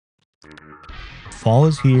Fall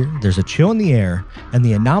is here, there's a chill in the air, and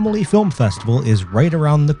the Anomaly Film Festival is right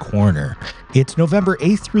around the corner. It's November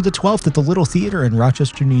 8th through the 12th at the Little Theater in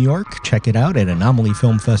Rochester, New York. Check it out at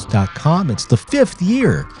anomalyfilmfest.com. It's the 5th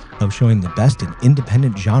year of showing the best in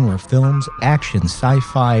independent genre films, action,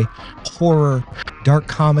 sci-fi, horror, dark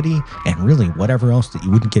comedy, and really whatever else that you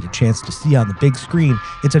wouldn't get a chance to see on the big screen.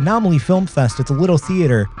 It's Anomaly Film Fest at the Little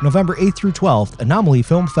Theater, November 8th through 12th,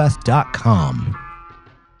 anomalyfilmfest.com.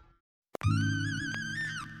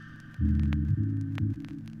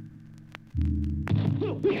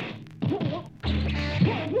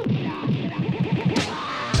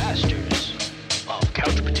 Masters of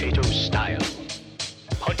couch potato style,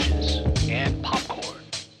 punches and popcorn.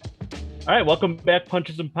 All right, welcome back,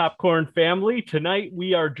 Punches and Popcorn family. Tonight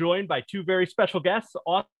we are joined by two very special guests,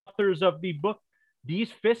 authors of the book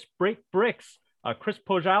These Fists Break Bricks, Chris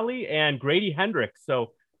Poggiali and Grady Hendrix.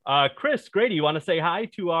 So, Chris, Grady, you want to say hi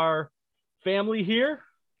to our family here?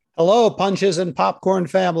 Hello, Punches and Popcorn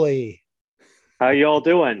family. How y'all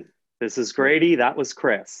doing? This is Grady. That was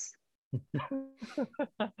Chris. Well,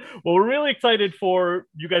 we're really excited for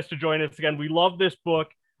you guys to join us again. We love this book.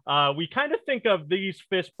 We kind of think of These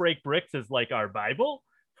Fists Break Bricks as like our Bible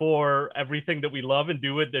for everything that we love and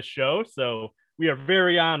do with this show. So we are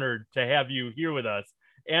very honored to have you here with us.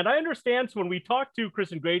 And I understand, so when we talked to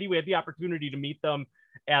Chris and Grady, we had the opportunity to meet them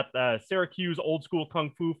at the Syracuse Old School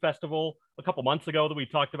Kung Fu Festival a couple months ago that we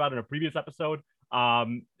talked about in a previous episode.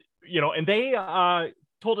 And they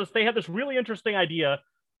told us they had this really interesting idea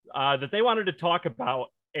that they wanted to talk about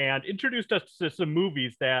and introduced us to some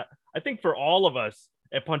movies that I think for all of us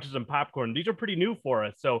at Punches and Popcorn, these are pretty new for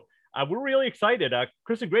us. So we're really excited.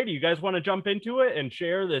 Chris and Grady, you guys want to jump into it and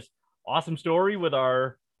share this awesome story with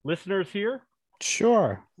our listeners here?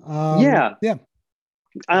 Sure. Yeah.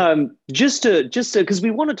 Just to, because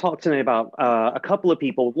we want to talk tonight about a couple of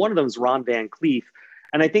people. One of them is Ron Van Cleef.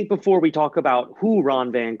 And I think before we talk about who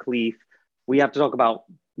Ron Van Cleef, we have to talk about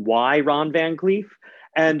why Ron Van Cleef.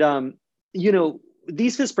 And,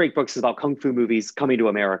 These Fist Break Books is about Kung Fu movies coming to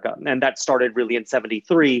America. And that started really in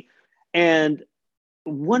 1973. And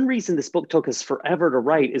one reason this book took us forever to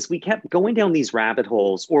write is we kept going down these rabbit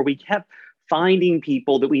holes, or we kept finding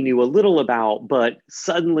people that we knew a little about, but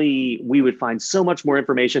suddenly we would find so much more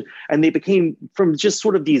information. And they became, from just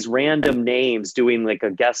sort of these random names doing like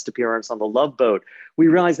a guest appearance on the Love Boat, we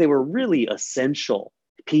realized they were really essential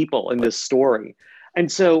people in this story.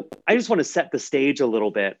 And so I just want to set the stage a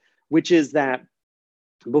little bit, which is that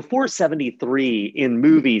before 1973 in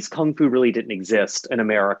movies, Kung Fu really didn't exist in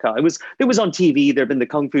America. It was on TV. There'd been the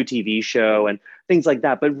Kung Fu TV show and things like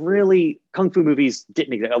that. But really, Kung Fu movies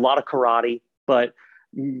didn't exist. A lot of karate, but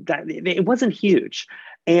it wasn't huge.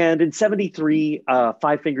 And in 1973,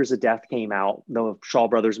 Five Fingers of Death came out, the Shaw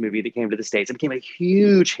Brothers movie that came to the States. It became a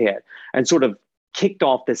huge hit and sort of kicked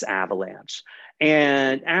off this avalanche.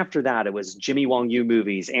 And after that, it was Jimmy Wong Yu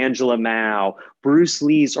movies, Angela Mao, Bruce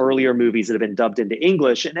Lee's earlier movies that have been dubbed into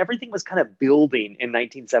English. And everything was kind of building in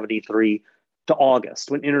 1973 to August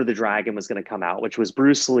when Enter the Dragon was going to come out, which was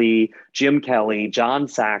Bruce Lee, Jim Kelly, John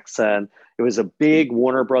Saxon. It was a big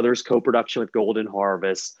Warner Brothers co-production with Golden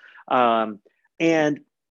Harvest. And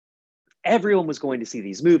everyone was going to see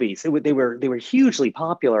these movies. They were hugely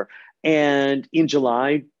popular. And in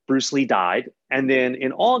July, Bruce Lee died. And then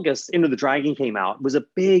in August, Enter the Dragon came out. It was a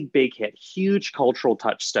big, big hit, huge cultural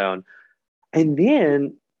touchstone. And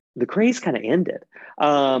then the craze kind of ended.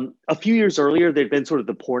 A few years earlier, there'd been sort of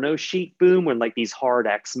the porno chic boom when like these hard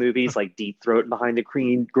X movies like Deep Throat and Behind the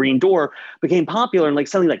Green Door became popular. And like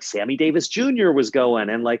suddenly like Sammy Davis Jr. was going,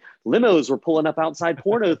 and like limos were pulling up outside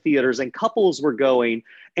porno theaters, and couples were going.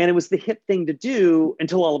 And it was the hip thing to do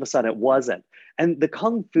until all of a sudden it wasn't. And the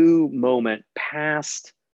Kung Fu moment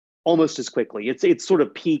passed almost as quickly. It's sort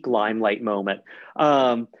of peak limelight moment.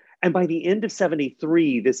 And by the end of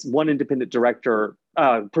 1973, this one independent distributor,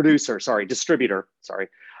 that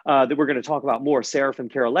we're going to talk about more,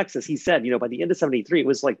 Seraphim Alexis, he said, by the end of 1973, it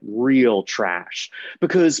was like real trash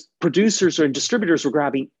because producers and distributors were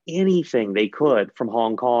grabbing anything they could from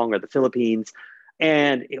Hong Kong or the Philippines.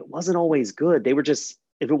 And it wasn't always good. They were just,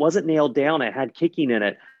 if it wasn't nailed down, it had kicking in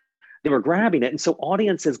it, they were grabbing it. And so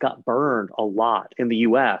audiences got burned a lot in the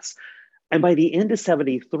US. And by the end of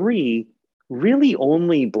 1973, really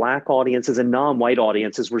only Black audiences and non-white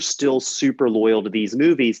audiences were still super loyal to these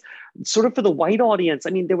movies. Sort of for the white audience, I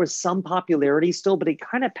mean, there was some popularity still, but it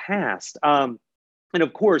kind of passed. And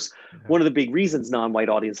of course, one of the big reasons non-white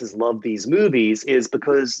audiences love these movies is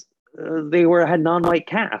because they had non-white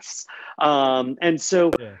casts.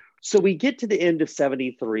 So we get to the end of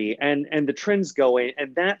 1973 and the trend's going,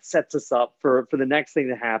 and that sets us up for the next thing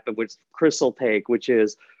to happen, which Chris will take, which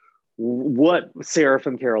is what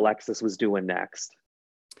Seraphim Alexis was doing next.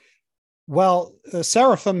 Well,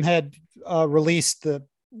 Seraphim had released the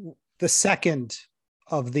second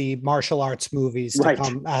of the martial arts movies to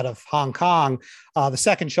come out of Hong Kong, the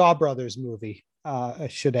second Shaw Brothers movie, I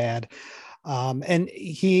should add. And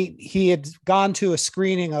he had gone to a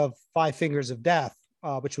screening of Five Fingers of Death,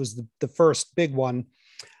 which was the first big one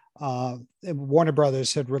Warner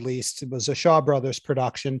Brothers had released. It was a Shaw Brothers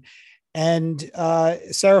production. And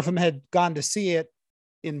Seraphim had gone to see it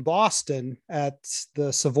in Boston at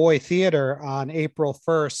the Savoy Theater on April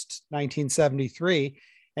 1st, 1973.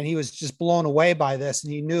 And he was just blown away by this.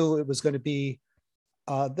 And he knew it was going to be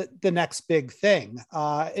the next big thing.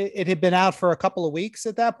 It had been out for a couple of weeks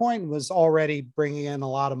at that point and was already bringing in a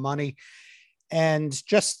lot of money. And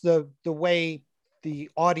just the way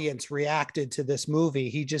the audience reacted to this movie,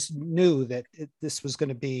 he just knew that this was going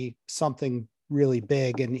to be something really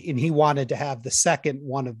big. And he wanted to have the second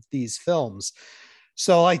one of these films.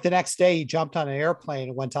 So like the next day he jumped on an airplane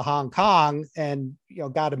and went to Hong Kong and,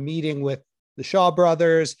 got a meeting with the Shaw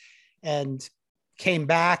Brothers and came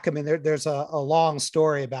back. I mean, there's a long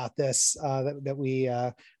story about this that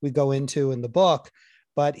we go into in the book,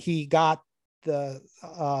 but he got the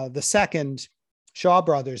second Shaw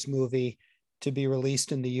Brothers movie to be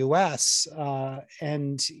released in the US.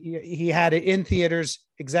 And he had it in theaters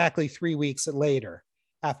exactly 3 weeks later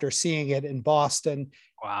after seeing it in Boston.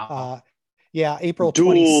 Wow. April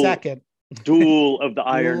 22nd. Duel of the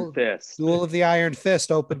Iron Fist. Duel of the Iron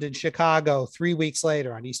Fist opened in Chicago 3 weeks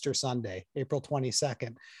later on Easter Sunday, April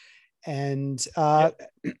 22nd. And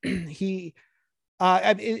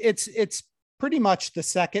it's pretty much the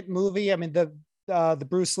second movie. I mean, the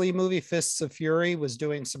Bruce Lee movie Fists of Fury was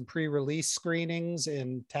doing some pre-release screenings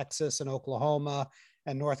in Texas and Oklahoma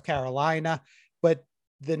and North Carolina, but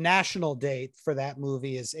the national date for that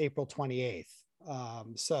movie is April 28th.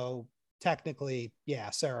 So technically,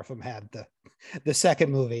 Seraphim had the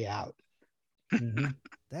second movie out. Mm-hmm.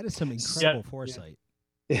 That is some incredible foresight.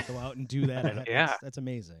 Yeah. Go out and do that. That's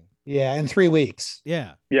amazing. Yeah, in 3 weeks.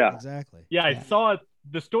 Yeah, exactly. Yeah, I saw it.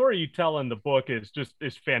 The story you tell in the book is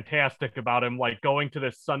fantastic about him, like going to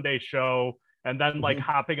this Sunday show and then like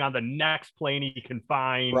hopping on the next plane he can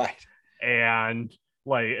find. Right. And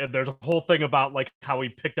like, there's a whole thing about like how he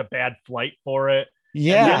picked a bad flight for it.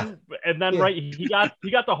 Yeah. And then right, he got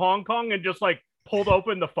to Hong Kong and just like pulled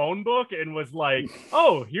open the phone book and was like,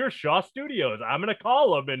 oh, here's Shaw Studios. I'm going to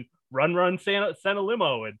call him and send a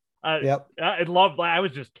limo. And I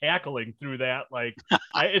was just cackling through that. Like,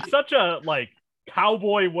 it's such a like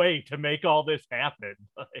cowboy way to make all this happen.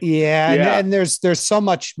 And there's so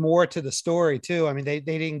much more to the story too. I mean, they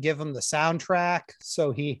didn't give him the soundtrack,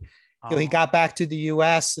 so he got back to the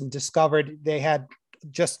US and discovered they had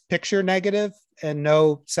just picture negative and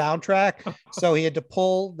no soundtrack, so he had to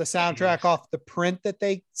pull the soundtrack off the print that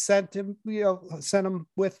they sent him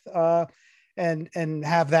with and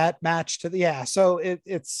have that match to the so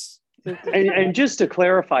it's and just to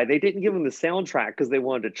clarify, they didn't give him the soundtrack because they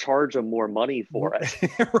wanted to charge him more money for it.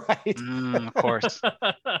 Right. Of course.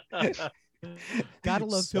 Gotta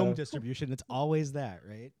love film distribution. It's always that,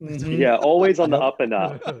 right? Mm-hmm. Yeah, always on the up and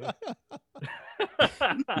up.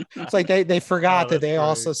 It's like they forgot that they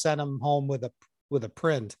also sent him home with a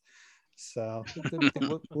print, so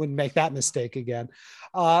wouldn't make that mistake again.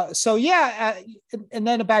 And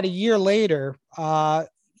then about a year later,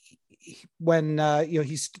 when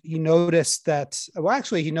he noticed that,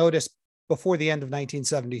 he noticed before the end of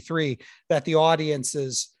 1973 that the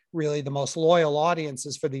audiences, really the most loyal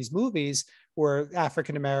audiences for these movies, were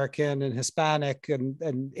African American and Hispanic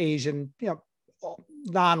and Asian,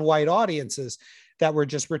 non-white audiences that were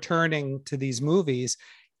just returning to these movies.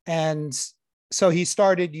 And so he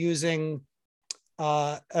started using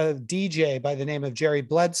a DJ by the name of Jerry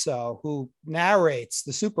Bledsoe, who narrates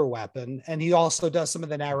The Super Weapon, and he also does some of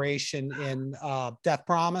the narration in Death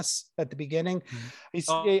Promise at the beginning.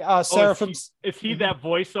 Seraphim's. Is he that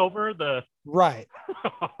voiceover? Right.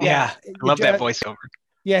 Yeah, I love that voiceover.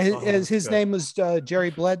 Yeah, his name was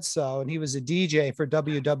Jerry Bledsoe, and he was a DJ for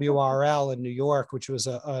WWRL in New York, which was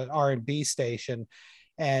a R&B station.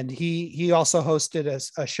 And he also hosted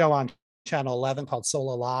a show on Channel 11 called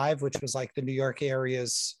Soul Alive, which was like the New York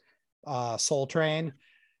area's Soul Train.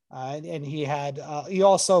 And he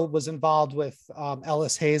also was involved with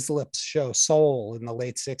Ellis Hazlitt's show Soul in the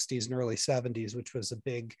late 60s and early 70s, which was a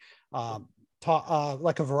big,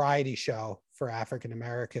 like a variety show for African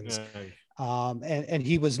Americans. And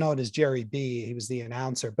he was known as Jerry B. He was the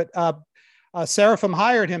announcer. But Seraphim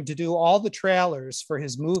hired him to do all the trailers for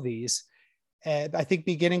his movies, I think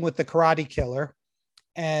beginning with The Karate Killer.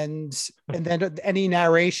 and then any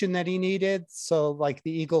narration that he needed. So like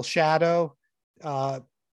the Eagle Shadow,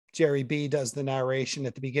 Jerry B does the narration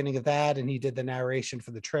at the beginning of that, and he did the narration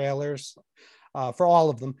for the trailers, for all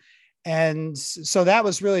of them. And so that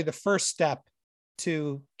was really the first step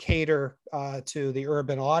to cater to the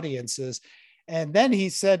urban audiences. And then he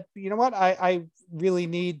said, you know what, I really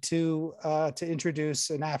need to introduce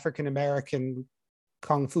an African-American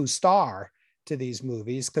Kung Fu star to these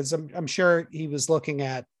movies, because I'm sure he was looking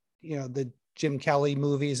at, the Jim Kelly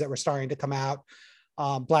movies that were starting to come out,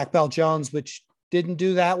 Black Belt Jones, which didn't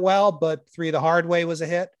do that well, but Three the Hard Way was a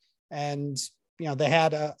hit. And, they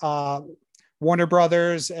had Warner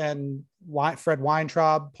Brothers and Fred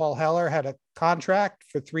Weintraub, Paul Heller had a contract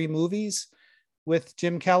for 3 movies with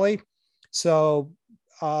Jim Kelly. So,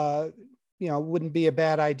 it wouldn't be a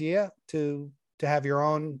bad idea to have your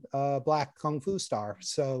own Black Kung Fu star.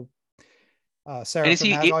 So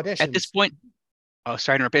Seraphim had auditions. At this point,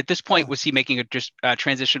 sorry to interrupt. At this point, was he making a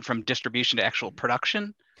transition from distribution to actual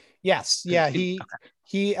production? Yes. Yeah. He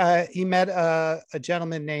met a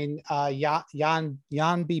gentleman named Yan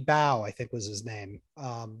B. Bao, I think was his name,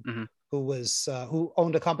 who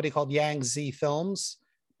owned a company called Yang Z Films.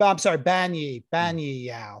 I'm sorry, Banyi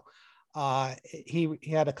Yao. He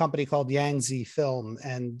had a company called Yang Z Film,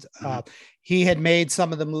 and he had made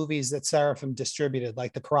some of the movies that Seraphim distributed,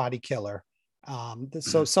 like The Karate Killer.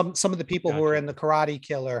 So some of the people who are in The Karate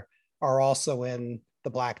Killer are also in The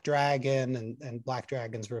Black Dragon and Black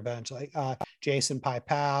Dragon's Revenge, like Jason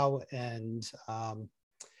Paipao and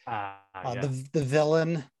the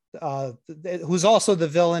villain, who's also the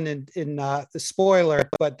villain in the spoiler,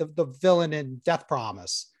 but the villain in Death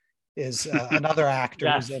Promise is another actor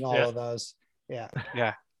who's in all of those.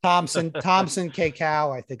 Yeah. Thompson K.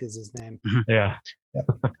 Cow, I think is his name. Yeah.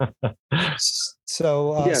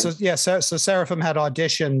 So Seraphim had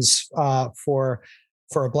auditions for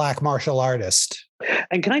a Black martial artist.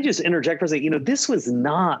 And can I just interject for a second? This was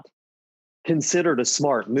not considered a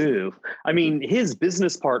smart move. I mean, his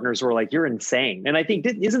business partners were like, "You're insane." And I think,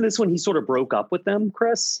 isn't this when he sort of broke up with them,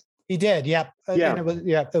 Chris? He did. Yep. Yeah. And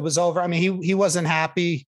it was over. I mean, he wasn't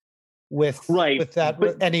happy with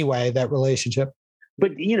that anyway, that relationship.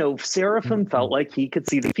 But, Seraphim felt like he could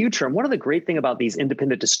see the future. And one of the great thing about these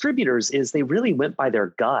independent distributors is they really went by their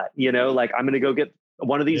gut, like, I'm going to go get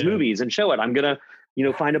one of these movies and show it. I'm going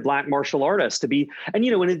to, find a Black martial artist to be. And,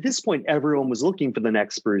 and at this point, everyone was looking for the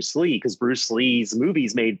next Bruce Lee, because Bruce Lee's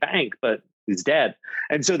movies made bank, but he's dead.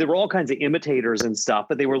 And so there were all kinds of imitators and stuff,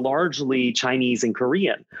 but they were largely Chinese and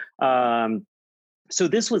Korean. So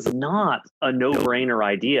this was not a no-brainer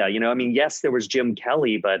idea. Yes, there was Jim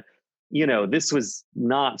Kelly, but this was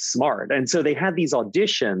not smart. And so they had these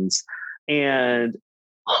auditions, and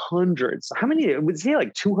hundreds. How many? Was it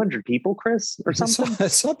like 200 people, Chris, or something?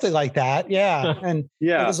 Something like that. Yeah. And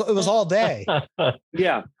it was all day.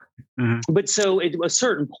 Yeah. But so at a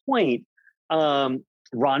certain point, Ron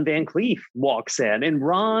Van Cleef walks in, and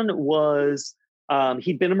Ron was,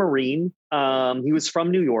 he'd been a Marine. He was from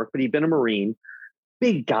New York, but he'd been a Marine.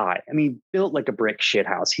 Big guy. I mean, built like a brick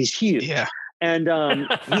shithouse. He's huge. Yeah. And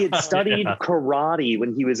he had studied karate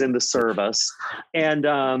when he was in the service. And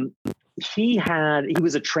he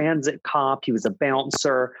was a transit cop. He was a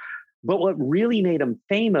bouncer. But what really made him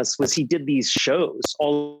famous was he did these shows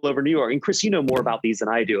all over New York. And Chris, you know more about these than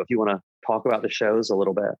I do, if you want to talk about the shows a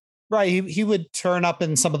little bit. Right. He would turn up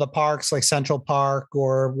in some of the parks like Central Park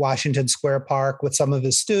or Washington Square Park with some of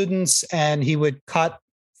his students, and he would cut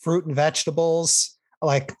fruit and vegetables.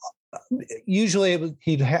 Like usually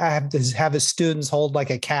he'd have his students hold like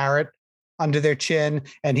a carrot under their chin,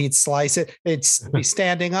 and he'd slice it. They'd be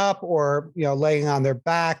standing up or, laying on their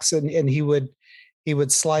backs, and he would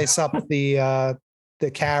slice up the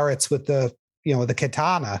carrots with the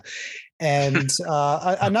katana. And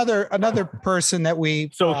another person that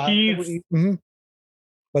we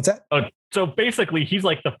what's that? So basically, he's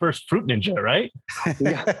like the first fruit ninja, right?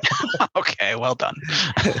 Yeah. Okay, well done.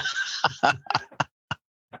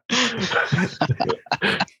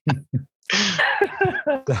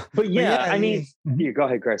 But I mean, go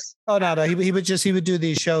ahead, Chris. Oh no, he would do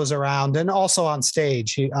these shows around, and also on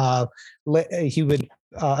stage. He would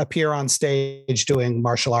appear on stage doing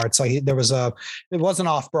martial arts. So it wasn't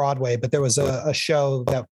off Broadway, but there was a show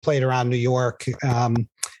that played around New York,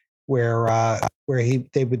 where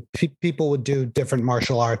people would do different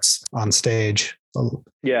martial arts on stage.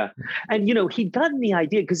 Yeah. And, he'd gotten the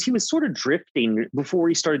idea because he was sort of drifting before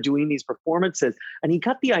he started doing these performances. And he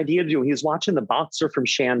got the idea he was watching The Boxer from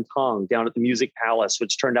Shantung down at the Music Palace,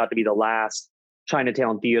 which turned out to be the last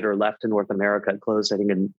Chinatown theater left in North America. It closed, I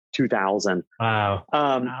think, in 2000. Wow.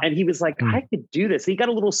 And he was like, I could do this. He got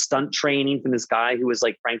a little stunt training from this guy who was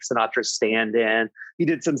like Frank Sinatra's stand-in. He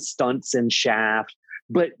did some stunts in Shaft.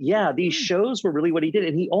 But yeah, these shows were really what he did.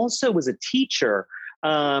 And he also was a teacher.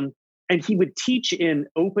 And he would teach in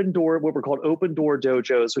open door, what were called open door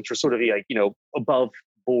dojos, which were sort of like, above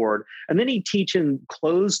board. And then he'd teach in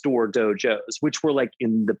closed door dojos, which were like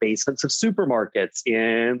in the basements of supermarkets,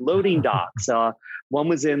 in loading docks. One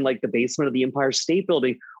was in like the basement of the Empire State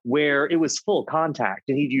Building, where it was full contact,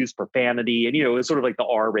 and he'd use profanity, and it was sort of like the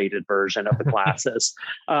R-rated version of the classes.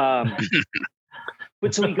 But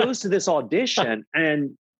so he goes to this audition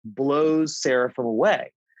and blows Seraphim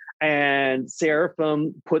away. And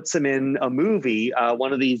Seraphim puts him in a movie,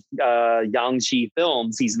 one of these Yangji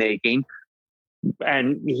films he's making.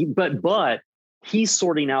 And but he's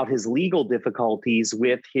sorting out his legal difficulties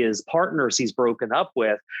with his partners he's broken up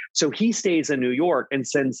with. So he stays in New York and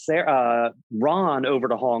sends Ron over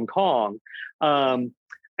to Hong Kong. And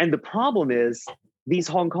the problem is these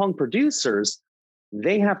Hong Kong producers,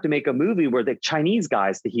 they have to make a movie where the Chinese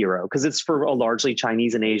guy's the hero because it's for a largely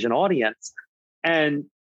Chinese and Asian audience. And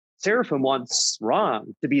Seraphim wants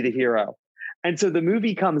Ron to be the hero. And so the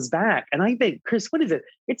movie comes back. And I think, Chris, what is it?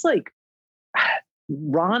 It's like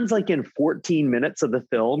Ron's like in 14 minutes of the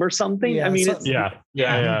film or something. Yeah, I mean, it's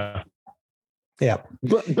Yeah.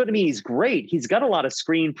 But I mean, he's great. He's got a lot of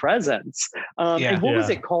screen presence. And what was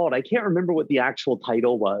it called? I can't remember what the actual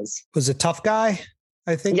title was. Was it Tough Guy?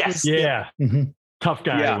 I think. Yes. Mm-hmm. Tough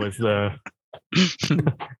Guy was the.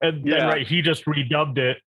 and then right, he just redubbed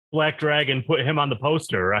it. Black Dragon put him on the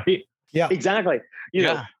poster, right? Yeah, exactly.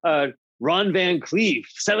 Ron Van Cleef,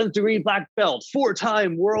 7th degree black belt,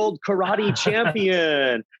 4-time world karate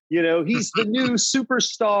champion. He's the new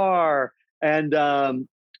superstar. And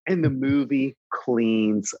the movie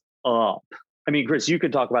cleans up. I mean, Chris, you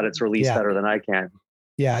can talk about its release better than I can.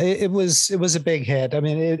 Yeah, it was a big hit. I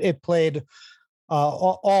mean, it played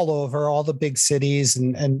all over, all the big cities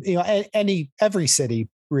and every city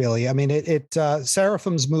really. I mean,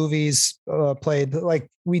 Seraphim's movies played, like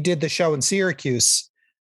we did the show in Syracuse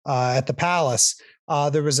at the Palace.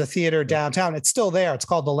 There was a theater downtown. It's still there. It's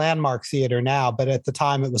called the Landmark Theater now, but at the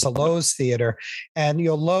time it was a Lowe's theater. And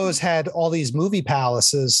Lowe's had all these movie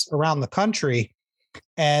palaces around the country,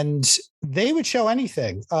 and they would show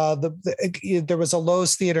anything. There was a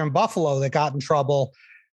Lowe's theater in Buffalo that got in trouble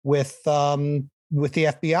with the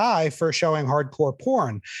FBI for showing hardcore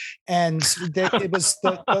porn. And it was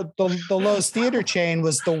the Lowe's theater chain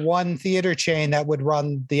was the one theater chain that would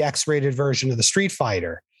run the X-rated version of the Street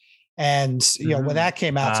Fighter. And when that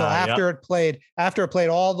came out, so after it played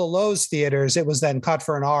all the Lowe's theaters, it was then cut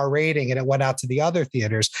for an R rating, and it went out to the other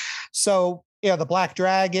theaters. So the Black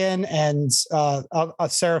Dragon and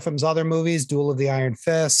Seraphim's other movies, Duel of the Iron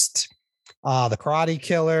Fist, The Karate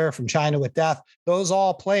Killer, From China with Death, those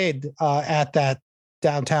all played at that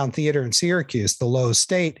downtown theater in Syracuse, the Lowe's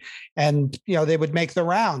State, and they would make the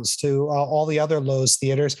rounds to all the other Lowe's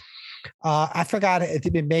theaters. I forgot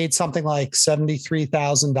it made something like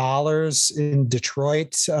 $73,000 in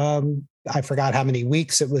Detroit. I forgot how many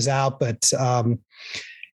weeks it was out, but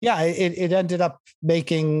it ended up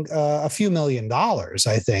making a few $1 million,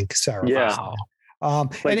 I think. Sarah. Yeah.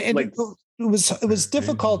 It was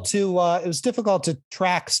difficult to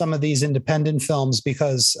track some of these independent films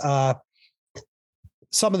because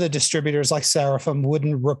some of the distributors like Seraphim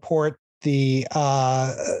wouldn't report the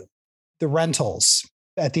rentals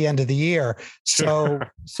at the end of the year. So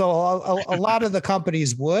a lot of the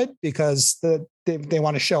companies would, because they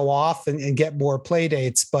want to show off and get more play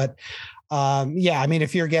dates. But I mean,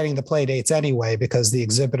 if you're getting the play dates anyway, because the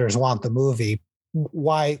exhibitors want the movie,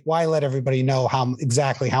 why let everybody know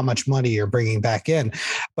exactly how much money you're bringing back in?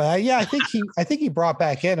 But I think he brought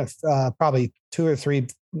back in probably $2 or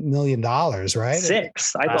 $3 million, right?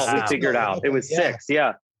 6. I thought we figured out it was 6.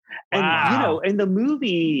 Yeah. And in the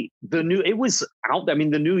movie, it was out. I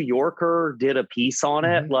mean, the New Yorker did a piece on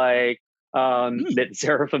it, that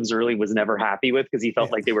Seraphim's really was never happy with because he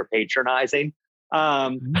felt like they were patronizing.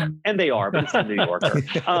 And they are, but it's the New Yorker.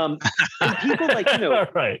 And people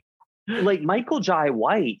right. Like Michael Jai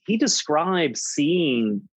White, he describes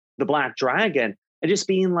seeing the Black Dragon and just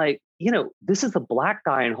being like, this is the black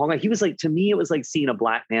guy in Hong Kong. He was like, to me, it was like seeing a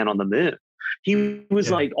black man on the moon. He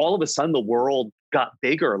was like, all of a sudden the world got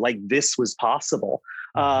bigger, like this was possible.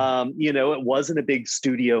 It wasn't a big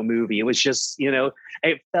studio movie. It was just,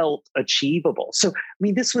 it felt achievable. So, I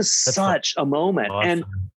mean, this was such a moment. Awesome. And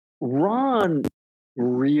Ron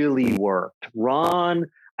really worked. Ron,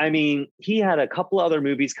 I mean, he had a couple other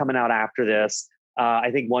movies coming out after this. I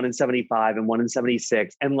think one in 75 and one in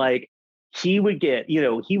 76. And like, he would get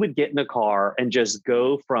in a car and just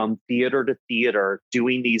go from theater to theater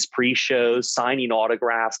doing these pre-shows, signing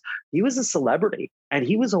autographs. He was a celebrity and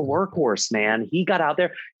he was a workhorse, man. He got out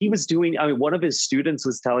there. He was doing, one of his students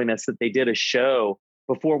was telling us that they did a show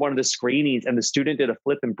before one of the screenings and the student did a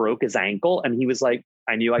flip and broke his ankle. And he was like,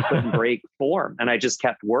 I knew I couldn't break form. And I just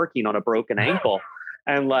kept working on a broken ankle.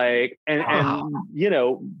 And like, and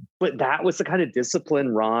but that was the kind of discipline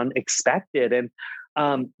Ron expected. And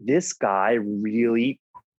this guy really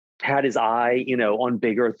had his eye, on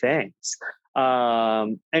bigger things.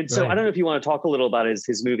 And so I don't know if you want to talk a little about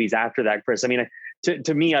his movies after that, Chris. I mean,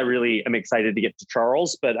 to me, I really am excited to get to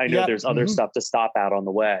Charles, but I know there's other stuff to stop out on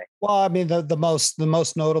the way. Well, I mean, the most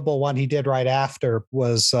notable one he did right after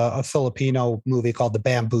was a Filipino movie called The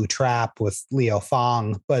Bamboo Trap with Leo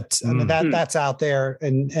Fong. But I mean, that's out there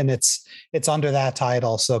and it's under that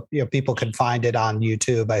title. So, people can find it on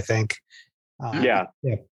YouTube, I think. But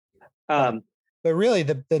really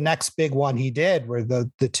the next big one he did were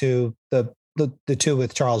the two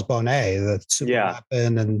with Charles Bonnet, the Super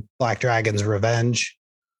Weapon and Black Dragon's Revenge.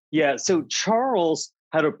 Yeah. So Charles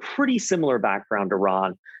had a pretty similar background to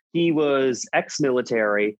Ron. He was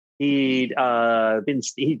ex-military. He'd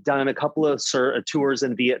done a couple of tours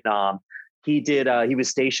in Vietnam. He was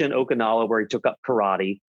stationed in Okinawa where he took up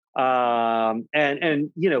karate. And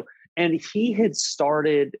he had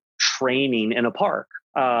started training in a park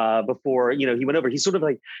before he went over.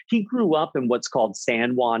 He grew up in what's called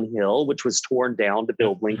San Juan Hill, which was torn down to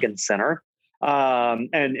build Lincoln Center.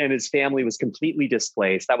 And his family was completely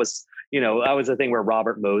displaced. That was the thing where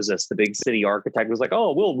Robert Moses, the big city architect, was like,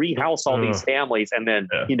 oh, we'll rehouse all these families. And then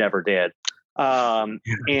he never did. And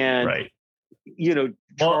I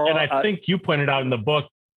think you pointed out in the book.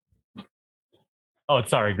 Oh,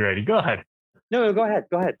 sorry, Grady, go ahead. No, go ahead.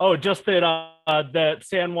 Oh, just that that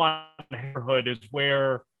San Juan neighborhood is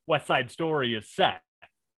where West Side Story is set.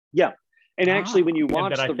 Yeah. And actually, when you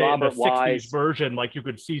watch the Robert Wise version, like you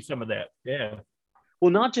could see some of that. Yeah.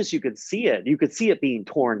 Well, not just you could see it being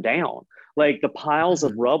torn down. Like the piles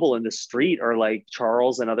of rubble in the street are like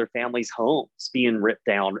Charles and other families' homes being ripped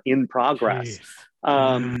down in progress.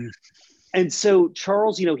 And so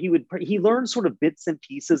Charles, he learned sort of bits and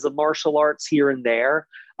pieces of martial arts here and there,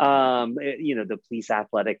 the Police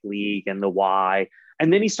Athletic League and the Y.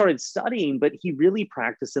 And then he started studying, but he really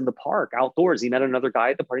practiced in the park outdoors. He met another guy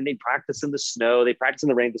at the party and they practiced in the snow. They practiced in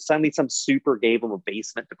the rain. But suddenly some super gave him a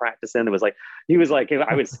basement to practice in. He was like,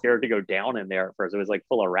 I was scared to go down in there at first. It was like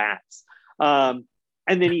full of rats. And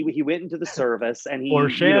then he went into the service and he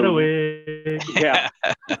foreshadowing.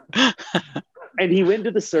 And he went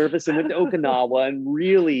to the service and went to Okinawa and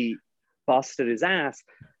really busted his ass.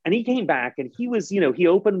 And he came back and he was, he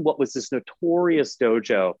opened what was this notorious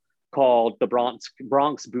dojo called the Bronx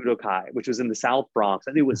Budokai, which was in the South Bronx.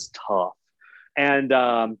 And it was tough. And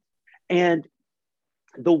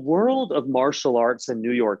the world of martial arts in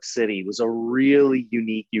New York City was a really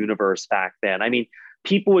unique universe back then. I mean,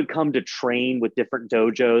 people would come to train with different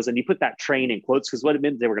dojos, and you put that train in quotes because what it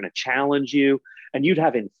meant, they were going to challenge you, and you'd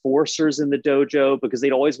have enforcers in the dojo because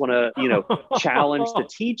they'd always want to, challenge the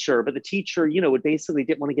teacher, but the teacher, would basically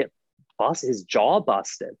didn't want to get his jaw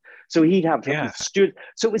busted. So he'd have students.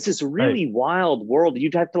 So it was this really wild world.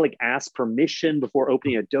 You'd have to ask permission before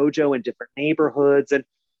opening a dojo in different neighborhoods.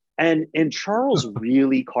 And Charles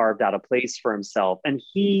really carved out a place for himself. And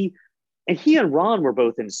he and Ron were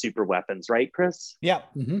both in Super Weapons, right, Chris? Yeah.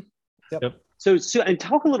 Mm-hmm. Yep. So and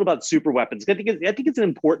talk a little about Super Weapons. I think it's an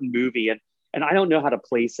important movie, and I don't know how to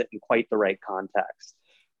place it in quite the right context.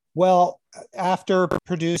 Well, after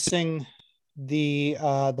producing the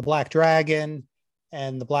Black Dragon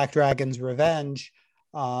and the Black Dragon's Revenge,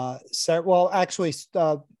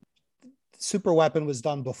 Super Weapon was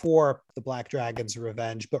done before the Black Dragon's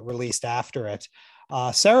Revenge, but released after it.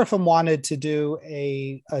 Seraphim wanted to do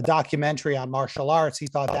a documentary on martial arts. He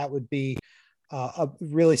thought that would be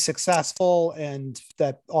really successful and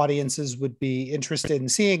that audiences would be interested in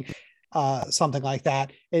seeing something like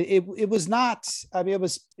that. It was not, I mean,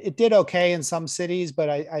 it did okay in some cities, but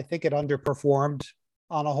I think it underperformed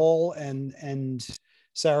on a whole, and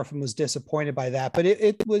Seraphim was disappointed by that. But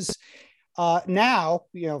it was now,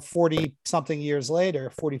 40 something years later,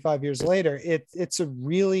 45 years later, it's a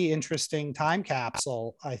really interesting time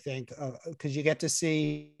capsule, I think, because you get to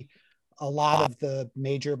see a lot of the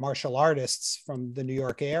major martial artists from the New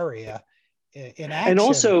York area in action. And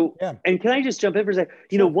also, and can I just jump in for a second?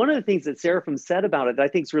 Sure. One of the things that Seraphim said about it that I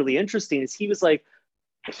think is really interesting is he was like,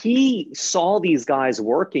 he saw these guys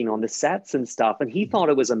working on the sets and stuff, and he thought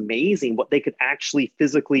it was amazing what they could actually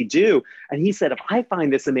physically do. And he said, if I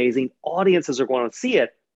find this amazing, audiences are going to see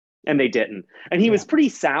it. And they didn't. And he was pretty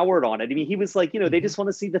soured on it. I mean, he was like, they just want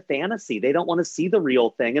to see the fantasy. They don't want to see the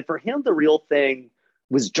real thing. And for him, the real thing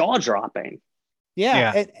was jaw dropping.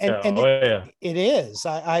 Yeah. It is.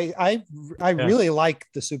 I really like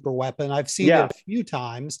the super weapon. I've seen it a few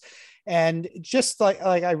times. And just like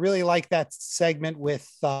I really like that segment with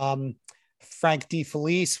Frank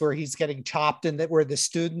DeFelice where he's getting chopped and where the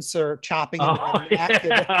students are chopping him.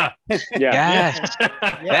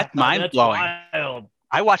 That's mind blowing.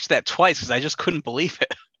 I watched that twice because I just couldn't believe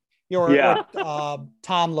it. Or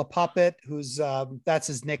Tom LaPuppet, who's that's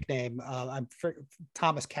his nickname.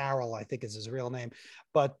 Thomas Carroll, I think is his real name,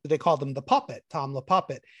 but they called him the Puppet, Tom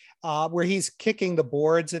LaPuppet, where he's kicking the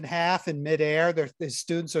boards in half in midair. The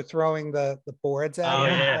students are throwing the boards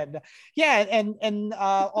at him. And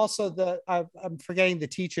also I'm forgetting the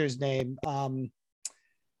teacher's name.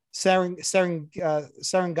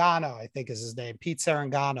 Serengano, I think is his name, Pete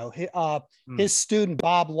Serengano. His student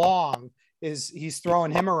Bob Long he's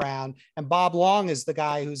throwing him around, and Bob Long is the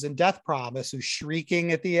guy who's in Death Promise, who's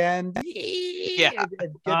shrieking at the end.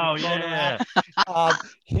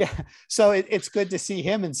 So it's good to see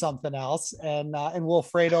him in something else, and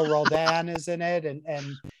Wilfredo Roldan is in it,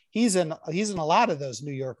 and he's in a lot of those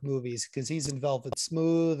New York movies because he's in Velvet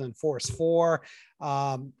Smooth and Force 4.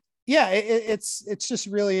 It's just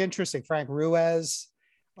really interesting. Frank Ruiz.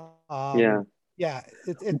 It's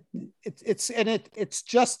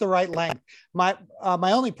just the right length. My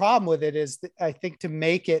only problem with it is that I think to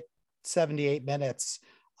make it 78 minutes,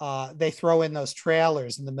 they throw in those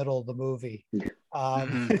trailers in the middle of the movie. I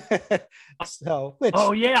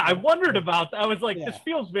wondered about that. I was like, this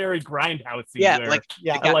feels very grindhousey. Like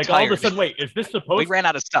all of a sudden, wait, is this supposed? We ran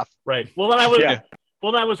out of stuff. Right. Well, then I was.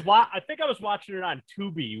 Well, I think I was watching it on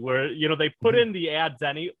Tubi, where they put in the ads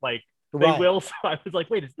they will. So I was like,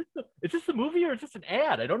 wait, is this a movie or is this an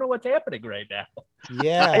ad? I don't know what's happening right now.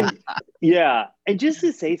 And just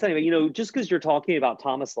to say something, just because you're talking about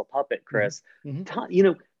Thomas LaPuppet, Chris,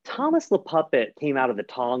 Thomas LaPuppet came out of the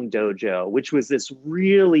Tong Dojo, which was this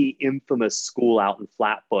really infamous school out in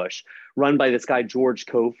Flatbush, run by this guy George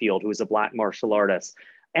Cofield, who was a black martial artist.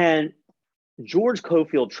 And George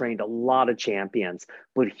Cofield trained a lot of champions,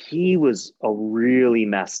 but he was a really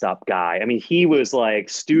messed up guy. I mean, he was like,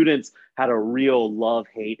 students had a real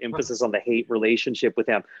love-hate emphasis on the hate relationship with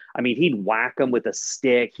him. I mean, he'd whack them with a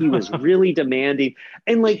stick. He was really demanding.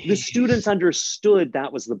 And the students understood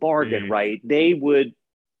that was the bargain, right? They would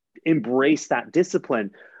embrace that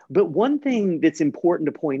discipline. But one thing that's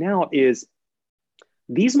important to point out is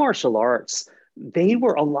these martial arts, a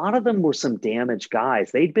lot of them were some damaged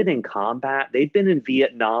guys. They'd been in combat. They'd been in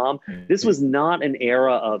Vietnam. This was not an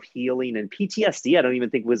era of healing, and PTSD, I don't even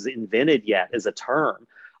think was invented yet as a term.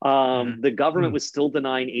 The government was still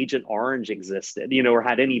denying Agent Orange existed, or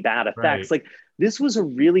had any bad effects. This was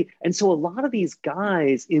and so a lot of these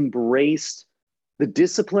guys embraced the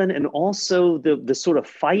discipline and also the sort of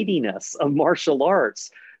fightiness of martial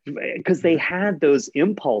arts because they had those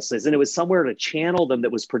impulses and it was somewhere to channel them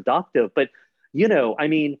that was productive. But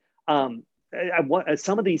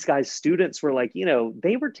some of these guys' students were like,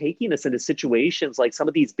 they were taking us into situations like some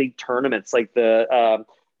of these big tournaments, like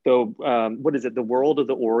what is it? The World of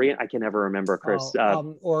the Orient? I can never remember, Chris.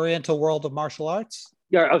 Oriental World of Martial Arts?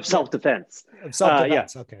 Yeah, of self-defense.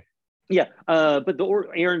 Okay. Yeah, but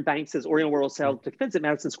Aaron Banks says Oriental World of Self-Defense at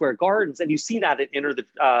Madison Square Gardens, and you see that at Enter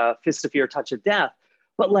the Fist of Fear, Touch of Death.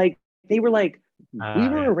 But they were like, we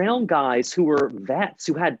were around guys who were vets,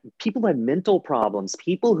 people who had mental problems,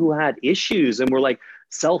 people who had issues and were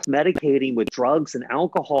self-medicating with drugs and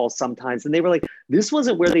alcohol sometimes. And they were like, this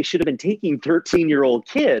wasn't where they should have been taking 13-year-old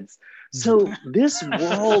kids. So this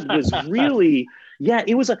world was really,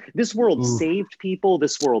 this world saved people.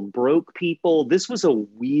 This world broke people. This was a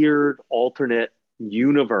weird alternate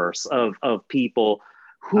universe of people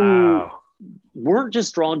who weren't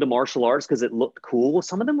just drawn to martial arts because it looked cool.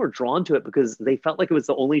 Some of them were drawn to it because they felt like it was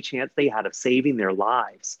the only chance they had of saving their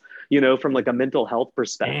lives, from a mental health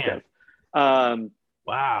perspective.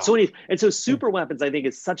 Wow. So super weapons, I think,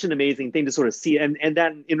 is such an amazing thing to sort of see. And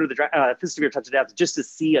then Enter the Fist of Fear, Touch of Death, just to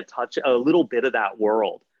see a little bit of that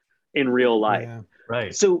world in real life. Yeah,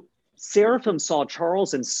 right. So Seraphim saw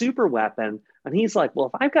Charles in Super Weapon, and he's like, well,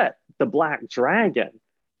 if I've got the Black Dragon,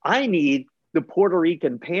 I need the Puerto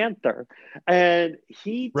Rican Panther. And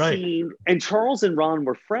he teamed, and Charles and Ron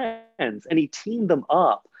were friends, and he teamed them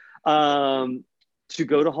up to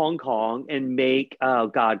go to Hong Kong and make, oh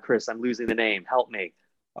God, Chris, I'm losing the name. Help me.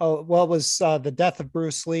 Oh, well, it was The Death of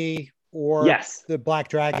Bruce Lee, or The Black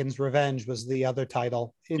Dragon's Revenge was the other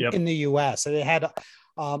title in the US. And it had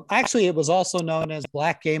Actually, it was also known as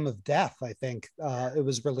Black Game of Death. I think it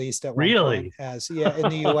was released at one point as in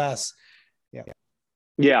the U.S.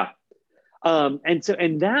 Yeah.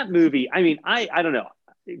 And that movie, I mean, I don't know,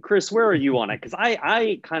 Chris, where are you on it? Because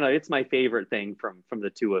I kind of, it's my favorite thing from the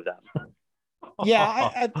two of them.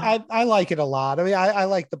 Yeah, I like it a lot. I mean, I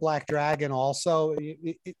like the Black Dragon also.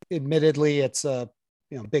 Admittedly, it's a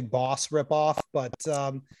Big Boss ripoff, but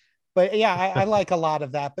yeah, I like a lot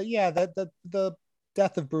of that. But yeah, the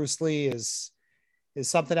death of Bruce Lee is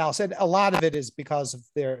something else, and a lot of it is because of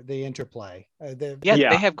the interplay. They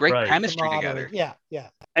have great chemistry together. Yeah.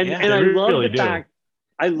 And I love the fact.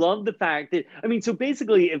 I love the fact that, I mean, so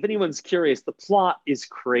basically, if anyone's curious, the plot is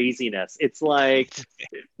craziness. It's like,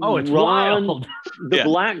 it's wild. The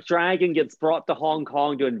Black Dragon gets brought to Hong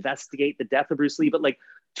Kong to investigate the death of Bruce Lee, but like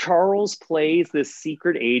Charles plays this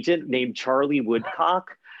secret agent named Charlie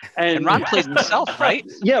Woodcock. And Ron plays himself, right?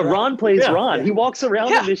 Yeah, Ron plays Ron. He walks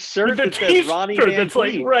around in this shirt that says Ronnie Van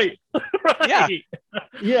Cleef. Right.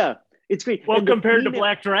 Yeah. It's great. Well, compared to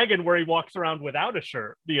Black Dragon, where he walks around without a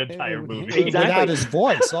shirt the entire movie. Exactly. Without his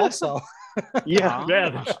voice also. Yeah,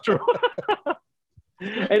 that's true.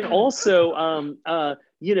 And also,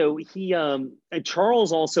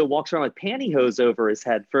 Charles also walks around with pantyhose over his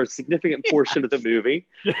head for a significant portion of the movie.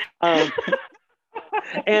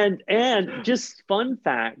 And just fun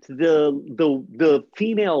fact, the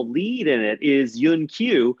female lead in it is Yun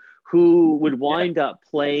Q, who would wind up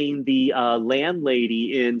playing the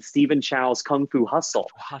landlady in Stephen Chow's Kung Fu Hustle.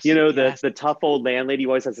 The tough old landlady who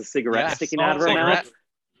always has a cigarette sticking out of her mouth.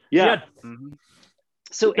 Yeah. Mm-hmm.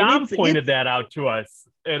 So Dom pointed that out to us,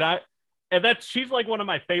 and she's like one of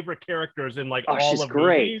my favorite characters in like all of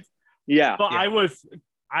great. Movies. Yeah. But I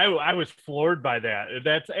was floored by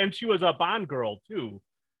that. And she was a Bond girl too,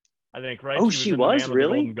 I think, right? Oh, she was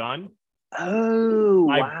really? Gun. Oh,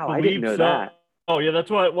 wow! I didn't know that. Oh, yeah, that's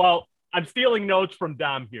what. Well, I'm stealing notes from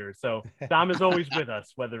Dom here. So Dom is always with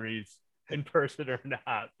us, whether he's in person or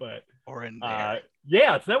not. But or in there.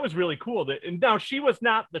 Yeah, so that was really cool. And now she was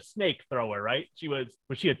not the snake thrower, right?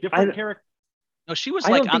 Was she a different character? No, she was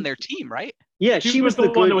like on their team, right? Yeah, she was the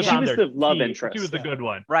one that was on the love interest. She was the good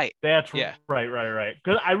one. Right. That's right.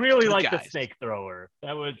 Because I really like the snake thrower.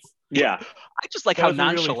 That was I just like how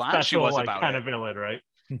nonchalant really she was about kind it. of villain, right?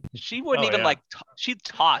 She wouldn't even she'd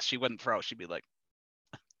toss. She wouldn't throw. She'd be like,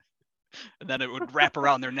 and then it would wrap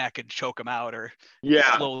around their neck and choke them out, or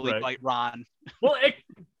slowly bite Ron. Well,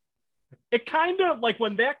 it kind of like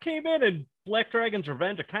when that came in Black Dragon's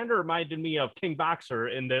Revenge, it kind of reminded me of King Boxer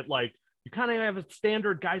in that like you kind of have a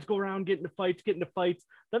standard guys go around getting into fights.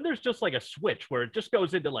 Then there's just like a switch where it just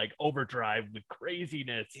goes into like overdrive with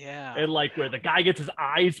craziness. Yeah. And like where the guy gets his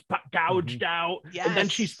eyes gouged out. Yes. And then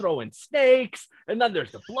she's throwing snakes. And then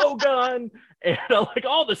there's the blowgun. And like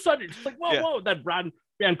all of a sudden it's like, whoa. Then Ron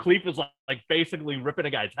Van Cleef is like basically ripping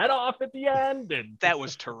a guy's head off at the end. And that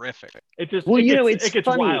was terrific. It just, it gets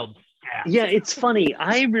funny. wild. Yeah, it's funny.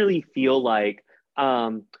 I really feel like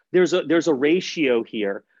there's a ratio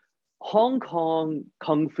here. Hong Kong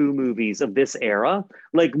kung fu movies of this era,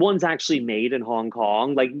 like ones actually made in Hong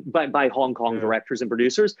Kong, like by Hong Kong directors and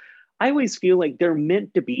producers, I always feel like they're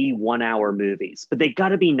meant to be 1 hour movies, but they got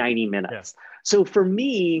to be 90 minutes. Yeah. So for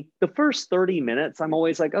me, the first 30 minutes, I'm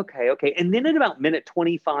always like, okay. And then at about minute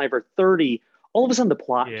 25 or 30, all of a sudden the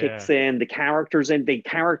plot kicks in, the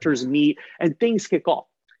characters meet, and things kick off.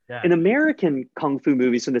 Yeah. In American kung fu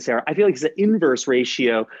movies from this era, I feel like it's an inverse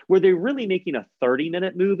ratio where they're really making a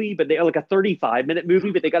 30-minute movie, but they're like a 35-minute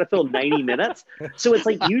movie, but they got to fill 90 minutes. So it's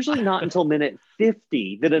like usually not until minute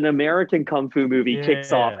 50 that an American kung fu movie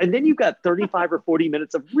kicks off. And then you've got 35 or 40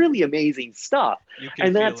 minutes of really amazing stuff.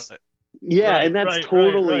 And that's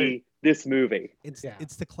totally this movie.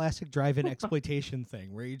 It's the classic drive-in exploitation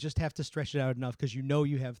thing where you just have to stretch it out enough because you know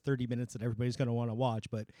you have 30 minutes that everybody's going to want to watch,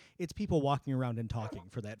 but it's people walking around and talking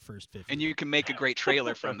for that first 50. And you can make a great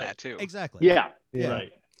trailer from that too. Exactly. Yeah.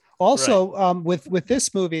 Right. Also, with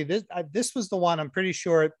this movie, this was the one I'm pretty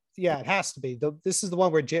sure. Yeah, it has to be. This is the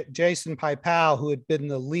one where Jason Paipao, who had been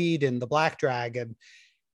the lead in The Black Dragon,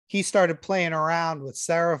 he started playing around with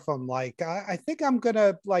Seraphim. Like, I think I'm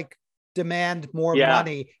gonna like demand more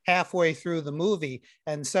money halfway through the movie,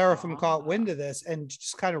 and Seraphim caught wind of this and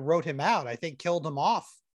just kind of wrote him out. I think killed him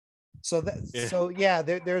off. So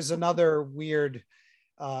there's another weird.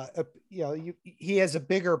 He has a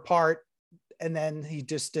bigger part, and then he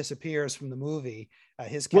just disappears from the movie.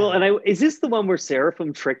 His character. Well, and is this the one where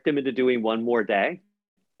Seraphim tricked him into doing One More Day?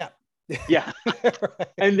 Yeah.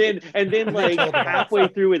 And then like halfway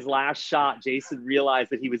through his last shot, Jason realized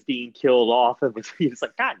that he was being killed off, and he was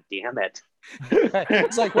like, God damn it.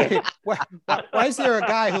 It's like, wait, why is there a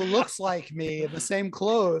guy who looks like me in the same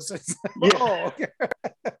clothes? It's like, oh,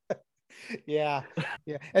 yeah.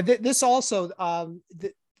 And this also,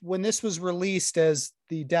 when this was released as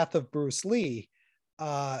the death of Bruce Lee,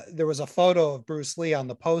 there was a photo of Bruce Lee on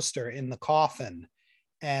the poster in the coffin,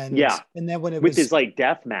 and then when it with was his like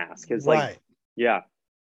death mask, his right,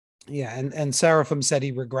 and Seraphim said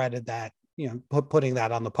he regretted that, putting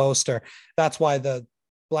that on the poster. That's why the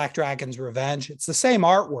Black Dragon's Revenge, it's the same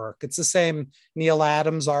artwork, it's the same Neil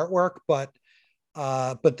Adams artwork, but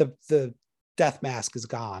the death mask is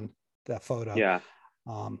gone, that photo,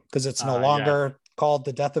 because it's no longer called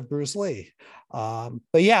The Death of Bruce Lee. But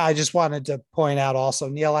I just wanted to point out also,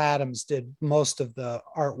 Neil Adams did most of the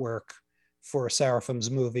artwork for Seraphim's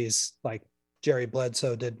movies. Like Jerry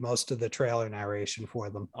Bledsoe did most of the trailer narration for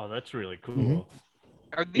them. Oh, that's really cool. Mm-hmm.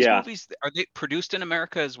 Are these movies, are they produced in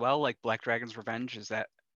America as well, like Black Dragon's Revenge?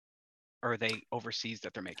 Or are they overseas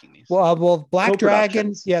that they're making these? Well, Black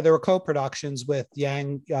Dragon, there were co-productions with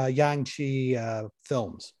Yangtze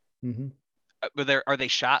Films. Mm-hmm. But are they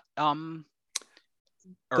shot,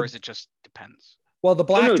 or is it just depends? Well, the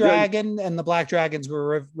Black Dragon and the Black Dragon's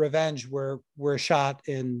Revenge were shot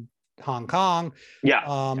in Hong Kong.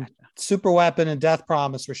 Gotcha. Super Weapon and Death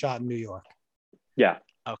Promise were shot in New York.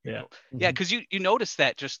 Okay. Yeah. Cool. Yeah, because you notice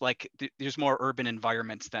that just like there's more urban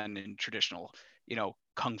environments than in traditional,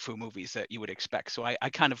 kung fu movies that you would expect. So I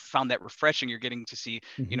kind of found that refreshing. You're getting to see,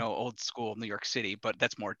 old school New York City, but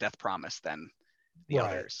that's more Death Promise than the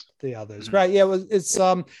others. The others, right? Yeah, it's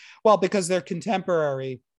because they're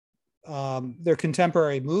contemporary. They're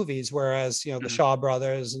contemporary movies, whereas the Shaw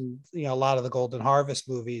Brothers and a lot of the Golden Harvest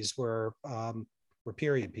movies were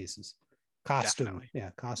period pieces, costume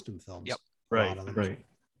films. Yep. Right.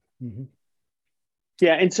 Mm-hmm.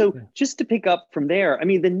 Yeah, and so just to pick up from there, I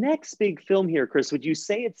mean, the next big film here, Chris, would you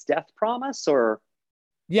say it's Death Promise or?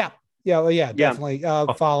 Definitely.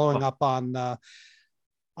 Following up on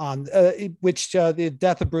which the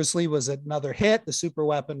Death of Bruce Lee was another hit. The Super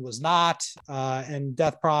Weapon was not, and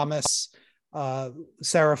Death Promise,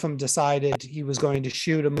 Seraphim decided he was going to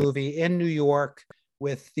shoot a movie in New York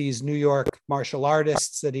with these New York martial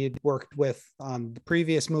artists that he had worked with on the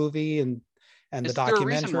previous movie and the documentary. Is there a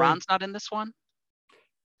reason Ron's not in this one?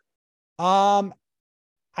 I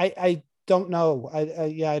don't know.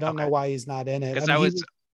 I don't know why he's not in it. Because I was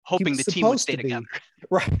hoping the team would stay together.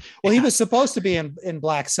 Right. Well, he was supposed to be in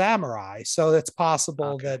Black Samurai, so it's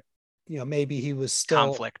possible that maybe he was still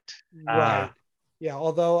conflict. Right. Yeah.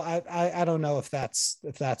 Although I don't know if that's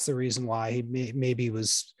the reason why he maybe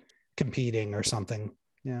was competing or something.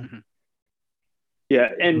 Yeah. Mm-hmm. Yeah.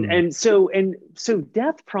 And so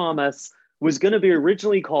Death Promise was going to be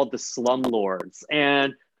originally called The Slumlords,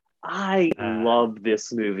 and I love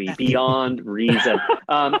this movie beyond reason.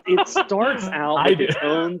 It starts out with its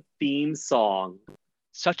own theme song.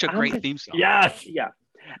 Such a great theme song. Yes. Yeah.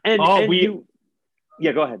 Go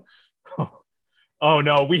ahead. Oh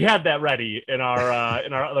no, we had that ready in our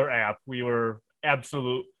other app. We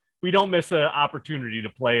don't miss an opportunity to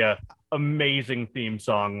play a amazing theme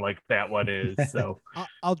song like that one is. So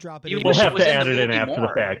I'll drop it. We'll have to add it in after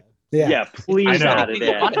the fact. Yeah, please add it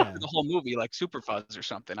in. The whole movie, like Super Fuzz or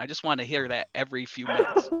something. I just want to hear that every few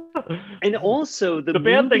minutes. And also the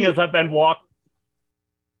bad thing is I've been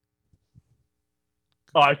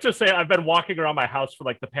I've been walking around my house for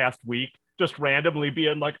like the past week, just randomly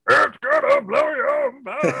being like, "It's gonna blow your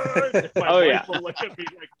mind." My wife will look at me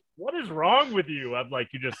like, "What is wrong with you?" I'm like,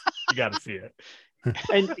 you got to see it.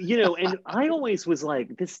 And and I always was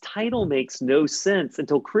like, this title makes no sense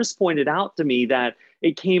until Chris pointed out to me that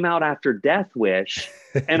it came out after Death Wish,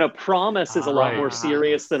 and a promise is a lot more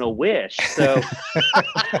serious than a wish. So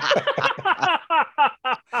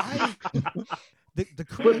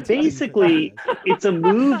but basically it's a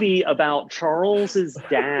movie about Charles's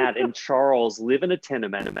dad and Charles live in a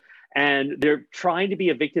tenement, and they're trying to be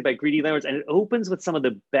evicted by greedy landlords, and it opens with some of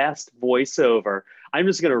the best voiceover. I'm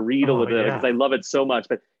just going to read a little bit because I love it so much.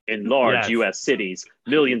 But in large U.S. cities,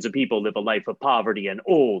 millions of people live a life of poverty in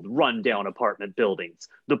old, run-down apartment buildings.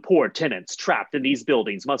 The poor tenants trapped in these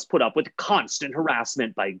buildings must put up with constant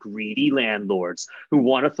harassment by greedy landlords who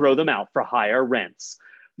want to throw them out for higher rents.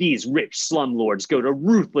 These rich slumlords go to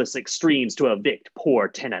ruthless extremes to evict poor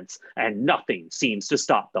tenants, and nothing seems to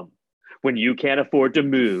stop them. When you can't afford to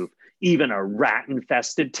move, even a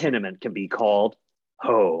rat-infested tenement can be called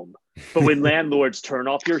home. But when landlords turn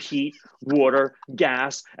off your heat, water,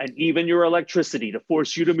 gas, and even your electricity to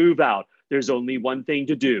force you to move out, there's only one thing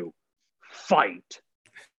to do: fight.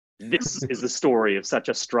 this is the story of such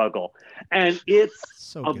a struggle. And it's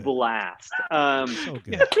So a good. blast. So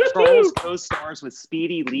good. Charles co-stars with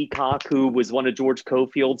Speedy Leacock, who was one of George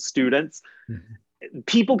Cofield's students.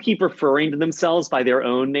 People keep referring to themselves by their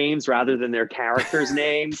own names rather than their characters'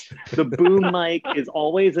 names. The boom mic is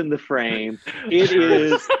always in the frame. It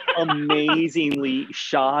is amazingly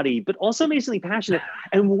shoddy, but also amazingly passionate.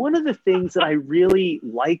 And one of the things that I really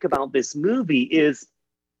like about this movie is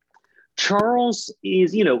Charles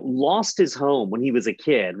is, lost his home when he was a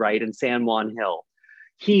kid, right, in San Juan Hill.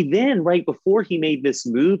 He then, right before he made this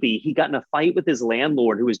movie, he got in a fight with his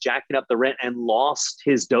landlord who was jacking up the rent and lost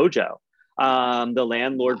his dojo. The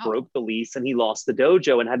landlord broke the lease and he lost the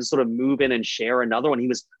dojo and had to sort of move in and share another one. He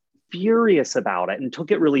was furious about it and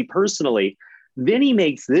took it really personally. Then he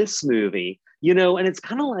makes this movie, and it's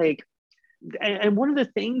kind of like, and one of the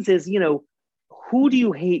things is, who do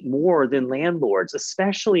you hate more than landlords,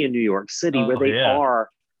 especially in New York City, where they are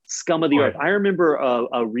scum of the earth? I remember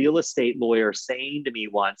a real estate lawyer saying to me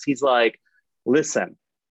once, he's like, listen,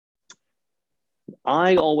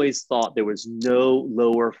 I always thought there was no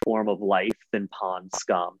lower form of life than pond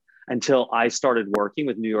scum until I started working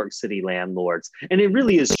with New York City landlords. And it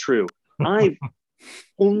really is true. I've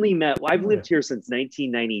lived here since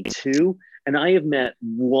 1992, and I have met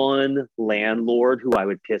one landlord who I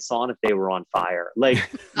would piss on if they were on fire. Like,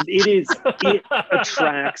 it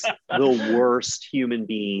attracts the worst human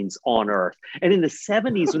beings on earth. And in the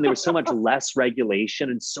 70s, when there was so much less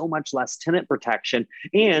regulation and so much less tenant protection,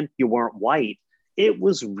 and you weren't white, it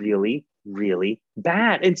was really, really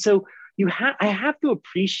bad. And so I have to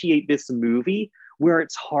appreciate this movie where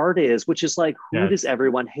its heart is, which is like, who does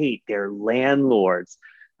everyone hate? Their landlords.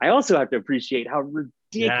 I also have to appreciate how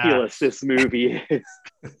ridiculous this movie is.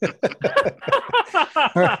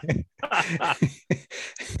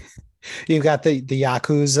 You got the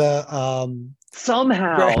Yakuza.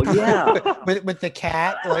 Somehow, right. Yeah. with the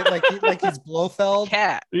cat, like he's Blofeld.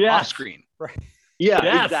 Cat, off screen. Right.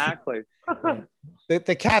 Yeah, exactly.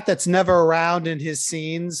 The cat that's never around in his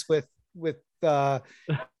scenes with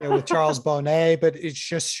Charles Bonnet, but it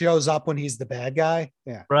just shows up when he's the bad guy.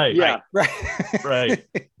 Yeah. Right. Yeah. Right.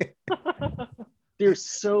 There's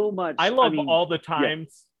so much. I love all the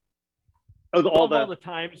times. Yeah. All the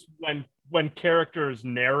times when characters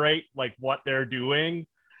narrate like what they're doing,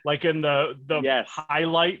 like in the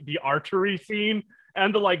highlight, the archery scene,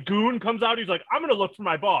 and the like goon comes out. He's like, I'm gonna look for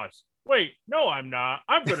my boss. Wait, no, I'm not.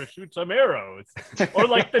 I'm going to shoot some arrows. Or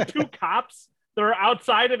like the two cops that are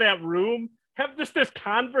outside of that room have just this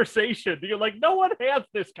conversation. You're like, no one has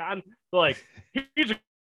this like, he's a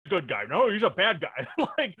good guy. No, he's a bad guy.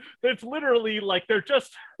 Like, it's literally like, they're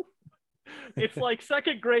just, it's like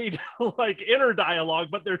second grade, like inner dialogue,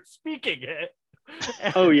 but they're speaking it.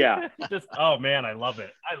 Oh, yeah. Just, oh man, I love it.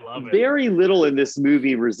 I love it. Very little in this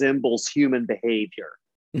movie resembles human behavior.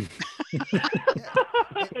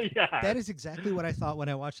 That is exactly what I thought when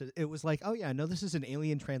I watched it. It was like, oh yeah, no, this is an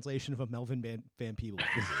alien translation of a Melvin Van Peebles.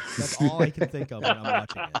 That's all I can think of when I'm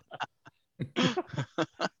watching it.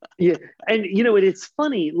 Yeah, and it's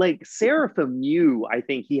funny. Like Seraphim knew, I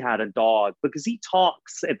think he had a dog because he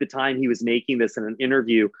talks at the time he was making this in an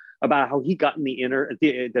interview about how he got in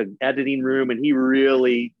the editing room and he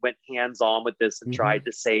really went hands on with this and tried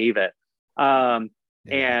to save it.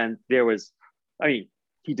 And there was,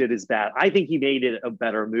 he did his best. I think he made it a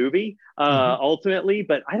better movie ultimately,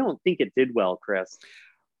 but I don't think it did well, Chris.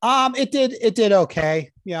 It did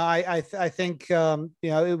okay. I think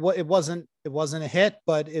it wasn't a hit,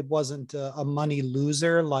 but it wasn't a money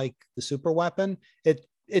loser like the Super Weapon. It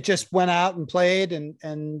just went out and played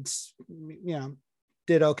and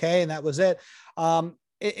did okay, and that was it.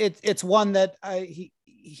 It's one that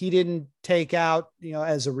he didn't take out,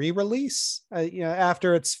 as a re-release.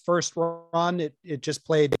 After its first run, it just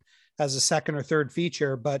played as a second or third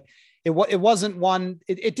feature, but it wasn't one.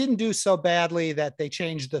 It didn't do so badly that they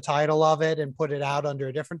changed the title of it and put it out under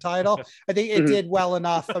a different title. I think it did well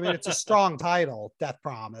enough. I mean, it's a strong title, Death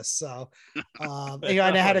Promise. So, and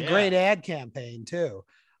it had a great ad campaign too.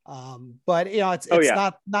 But it's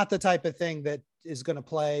not the type of thing that is going to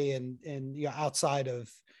play in outside of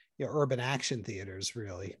urban action theaters,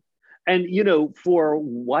 really. And for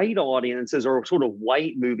white audiences or sort of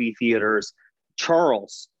white movie theaters,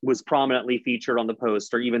 Charles was prominently featured on the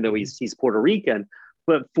poster, even though he's Puerto Rican.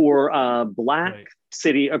 But for black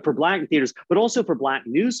theaters, but also for black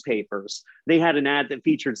newspapers, they had an ad that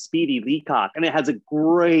featured Speedy Leacock, and it has a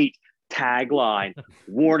great tagline: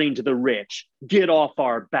 "Warning to the rich, get off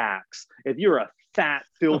our backs. If you're a fat,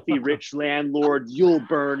 filthy rich landlord, you'll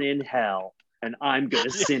burn in hell. And I'm going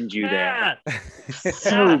to send you there."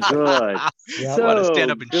 So good. Want to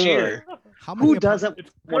stand up and cheer. Who doesn't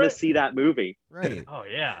want to see that movie? Right. Oh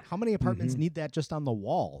yeah. How many apartments need that just on the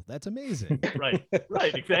wall? That's amazing. Right.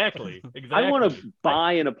 Exactly. I want to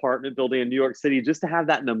buy an apartment building in New York City just to have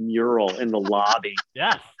that in a mural in the lobby.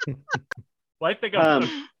 Yes. Well, I think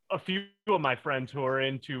a few of my friends who are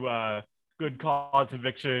into good cause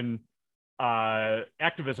eviction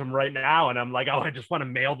activism right now, and I'm like, oh, I just want to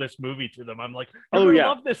mail this movie to them. I'm like, I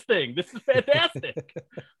love this thing. This is fantastic.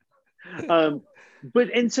 So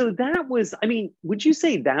that was, I mean, would you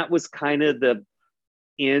say that was kind of the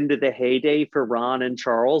end of the heyday for Ron and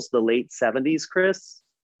Charles, the late 70s, Chris?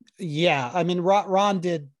 Yeah, I mean, Ron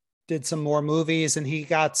did some more movies, and he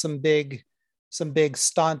got some big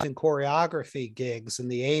stunt and choreography gigs in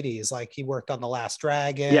the 80s. Like he worked on The Last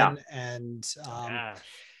Dragon and some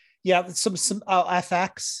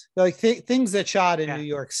FX, like things that shot in New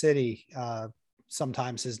York City.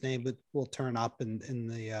 Sometimes his name will turn up in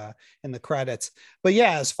the credits. But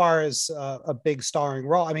yeah, as far as a big starring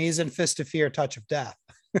role, I mean, he's in Fist of Fear, Touch of Death.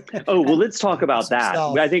 Oh, well, let's talk about that.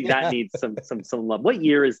 I think that needs some love. What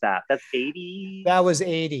year is that? That's 80? That was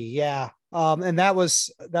 80, yeah. And that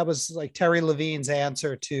was like Terry Levine's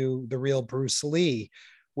answer to The Real Bruce Lee,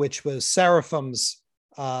 which was Seraphim's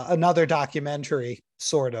another documentary,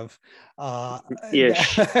 sort of.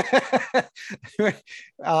 Ish. The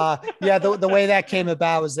way that came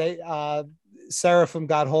about was Seraphim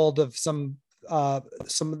got hold of some of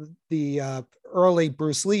the early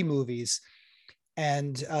Bruce Lee movies,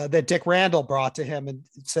 and that Dick Randall brought to him and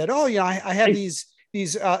said, "Oh, I had these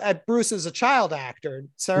at Bruce as a child actor." And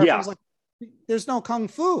Seraphim was like, "There's no kung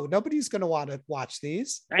fu. Nobody's going to want to watch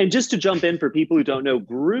these." And just to jump in for people who don't know,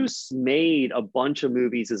 Bruce made a bunch of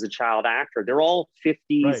movies as a child actor. They're all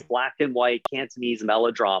 50s black and white Cantonese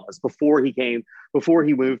melodramas before he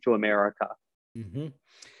moved to America. Mm-hmm.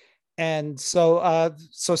 And so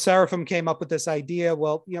Seraphim came up with this idea.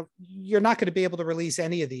 Well, you're not going to be able to release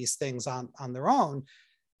any of these things on their own.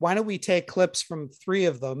 Why don't we take clips from 3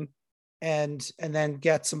 of them and then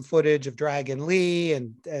get some footage of Dragon Lee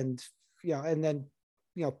and then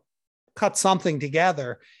cut something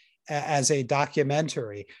together as a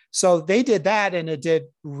documentary. So they did that, and it did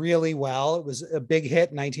really well. It was a big hit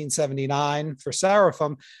in 1979 for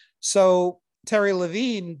Seraphim. So Terry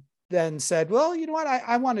Levine then said, well, you know what?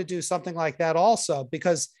 I want to do something like that also,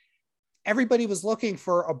 because everybody was looking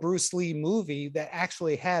for a Bruce Lee movie that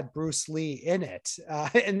actually had Bruce Lee in it.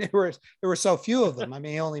 And there were so few of them. I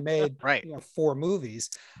mean, he only made 4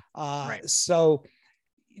 movies. So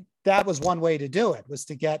that was one way to do it, was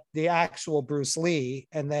to get the actual Bruce Lee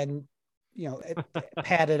and then,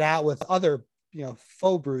 pad it out with other,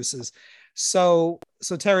 faux Bruces. So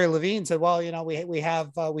Terry Levine said, well,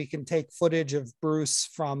 we can take footage of Bruce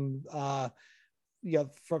from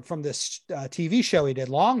this TV show he did,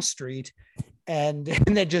 Longstreet, and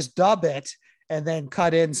then just dub it and then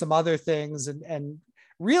cut in some other things. And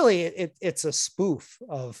really it's a spoof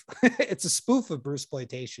of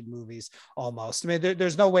Bruceploitation movies almost. I mean,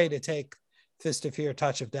 there's no way to take Fist of Fear,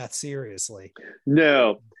 Touch of Death seriously.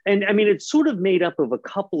 No. And I mean, it's sort of made up of a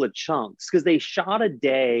couple of chunks, because they shot a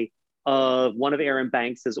day of one of Aaron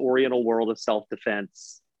Banks's Oriental World of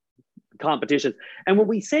Self-Defense competitions. And when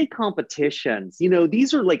we say competitions,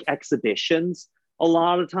 these are like exhibitions a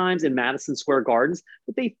lot of times in Madison Square Gardens,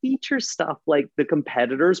 but they feature stuff like the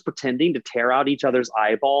competitors pretending to tear out each other's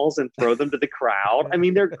eyeballs and throw them to the crowd. I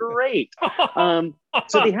mean, they're great. So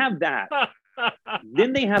they have that.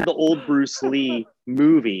 Then they have the old Bruce Lee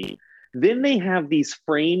movie. Then they have these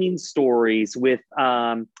framing stories with,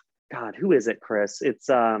 God, who is it, Chris? It's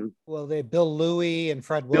Bill Louis and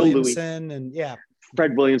Fred Williamson,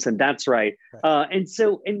 Fred Williamson. That's right. And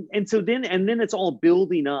so then it's all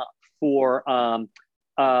building up for a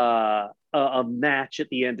match at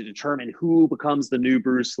the end to determine who becomes the new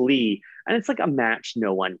Bruce Lee. And it's like a match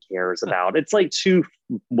no one cares about. It's like 2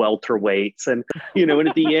 welterweights, and and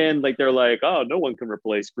at the end, like they're like, oh, no one can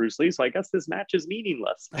replace Bruce Lee, so I guess this match is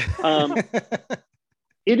meaningless.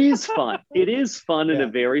 It is fun. It is fun in a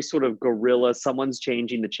very sort of guerrilla, someone's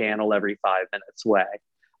changing the channel every 5 minutes way.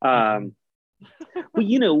 But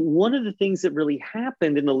one of the things that really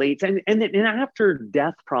happened in the late and after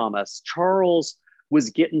Death Promise, Charles was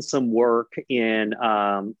getting some work in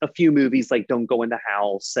a few movies like Don't Go in the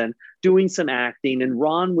House and doing some acting. And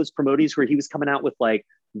Ron was promoting where he was coming out with like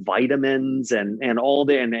vitamins and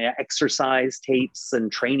exercise tapes and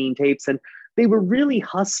training tapes. And they were really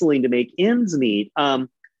hustling to make ends meet. And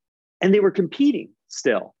they were competing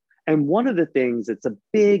still. And one of the things that's a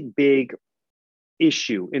big, big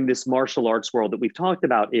issue in this martial arts world that we've talked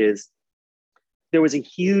about is there was a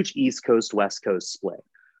huge East Coast, West Coast split.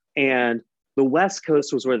 And The West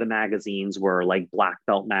Coast was where the magazines were, like Black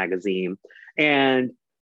Belt Magazine. And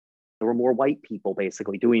there were more white people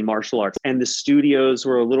basically doing martial arts. And the studios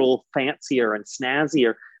were a little fancier and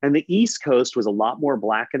snazzier. And the East Coast was a lot more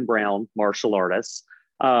black and brown martial artists.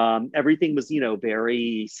 Everything was,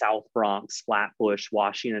 very South Bronx, Flatbush,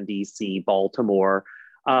 Washington, D.C., Baltimore.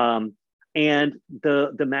 And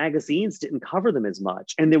the magazines didn't cover them as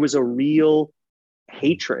much. And there was a real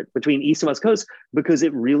hatred between East and West Coast because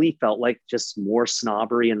it really felt like just more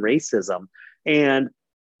snobbery and racism. And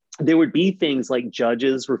there would be things like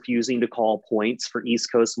judges refusing to call points for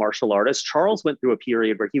East Coast martial artists. Charles went through a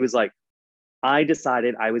period where he was like, I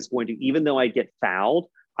decided I was going to, even though I get fouled,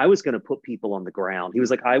 I was going to put people on the ground. He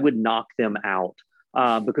was like, I would knock them out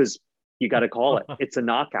because you got to call it. It's a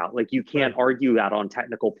knockout. Like you can't argue that on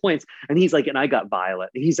technical points. And he's like, and I got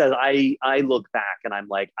violent. He says, I look back and I'm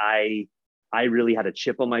like, I really had a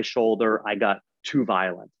chip on my shoulder. I got too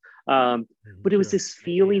violent. But it was this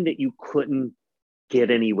feeling that you couldn't get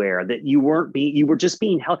anywhere, that you were just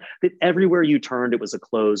being held, that everywhere you turned, it was a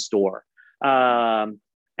closed door.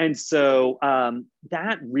 And so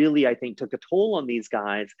that really, I think, took a toll on these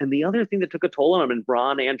guys. And the other thing that took a toll on them, and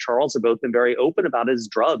Ron and Charles have both been very open about, is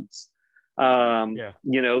drugs.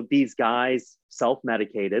 These guys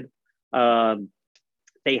self-medicated.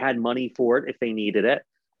 They had money for it if they needed it.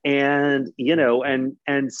 And,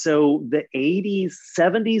 and so the 80s,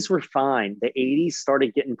 70s were fine. The 80s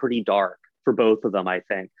started getting pretty dark for both of them, I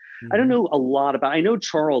think. I don't know a lot about, I know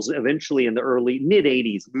Charles eventually in the early mid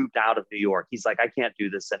 80s moved out of New York. He's like, I can't do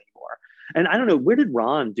this anymore. And I don't know, where did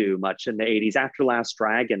Ron do much in the 80s after Last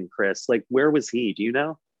Dragon, Chris? Like, where was he? Do you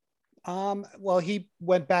know? Well, he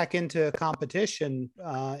went back into competition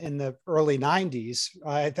in the early 90s.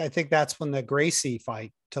 I think that's when the Gracie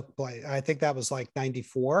fight took place. I think that was like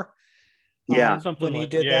 94. Yeah. When he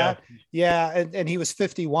did that. Yeah. And he was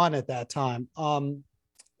 51 at that time.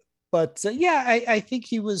 I think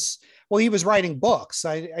he was writing books.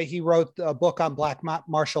 He wrote a book on black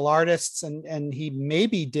martial artists, and he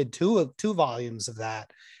maybe did two volumes of that.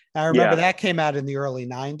 I remember that came out in the early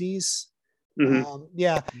 90s.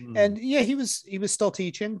 And he was still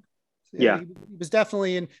teaching. He was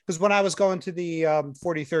definitely in, because when I was going to the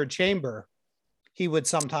 43rd chamber, he would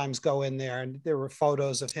sometimes go in there, and there were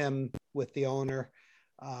photos of him with the owner.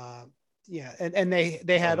 And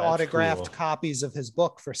they had autographed copies of his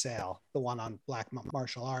book for sale, the one on black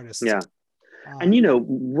martial artists. Yeah. And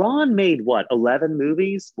Ron made 11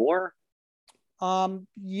 movies more?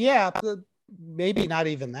 Maybe not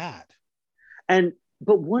even that.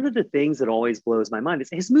 But one of the things that always blows my mind is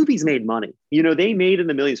his movies made money. They made in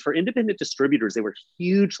the millions. For independent distributors, they were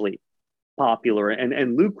hugely popular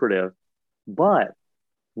and lucrative. But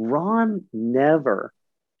Ron never,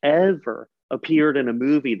 ever appeared in a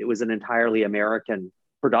movie that was an entirely American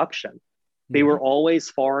production. They were always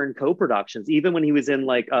foreign co-productions, even when he was in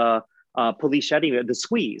like Police Shedding, The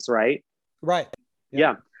Squeeze, right? Right.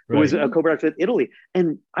 Yeah. It was a co-production with Italy.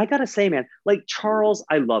 And I got to say, man, like Charles,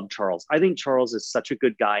 I love Charles. I think Charles is such a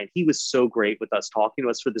good guy. And he was so great with us, talking to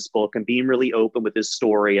us for this book and being really open with his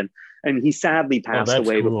story. And he sadly passed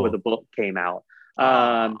away before the book came out.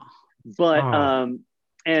 And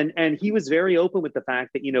he was very open with the fact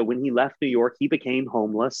that, when he left New York, he became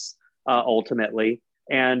homeless ultimately.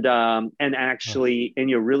 And actually,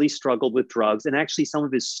 really struggled with drugs. And actually some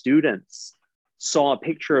of his students saw a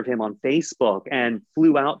picture of him on Facebook and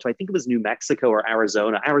flew out to, I think it was New Mexico or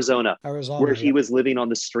Arizona, where he was living on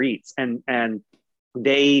the streets. And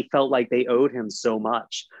they felt like they owed him so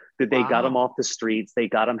much that they got him off the streets, they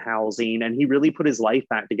got him housing, and he really put his life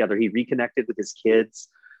back together. He reconnected with his kids.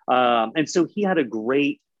 And so he had a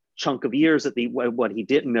great chunk of years at what he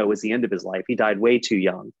didn't know was the end of his life. He died way too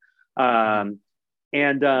young. And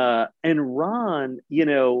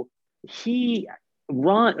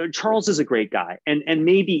Ron, Charles is a great guy, and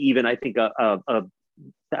maybe even I think a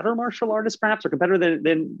better martial artist, perhaps, or competitor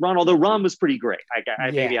than Ron. Although Ron was pretty great,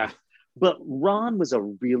 but Ron was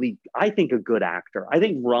I think, a good actor. I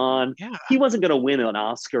think Ron, he wasn't going to win an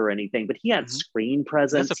Oscar or anything, but he had screen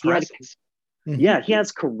presence. He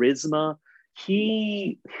has charisma.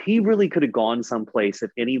 He really could have gone someplace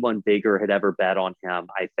if anyone bigger had ever bet on him,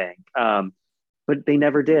 I think. But they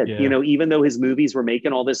never did. Even though his movies were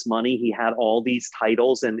making all this money, he had all these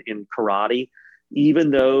titles in karate,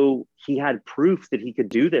 even though he had proof that he could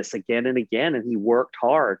do this again and again, and he worked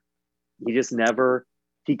hard. He could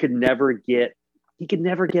never get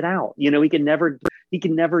out. He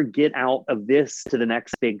could never get out of this to the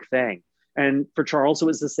next big thing. And for Charles, it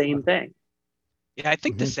was the same thing. Yeah, I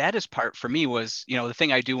think the saddest part for me was, the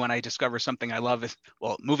thing I do when I discover something I love is,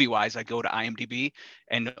 well, movie wise, I go to IMDb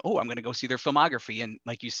and I'm going to go see their filmography. And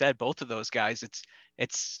like you said, both of those guys,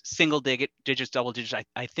 it's single digits, double digits.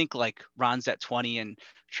 I think like Ron's at 20 and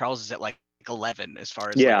Charles is at like 11 as far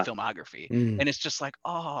as like filmography. And it's just like,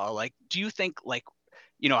 oh, like, do you think like,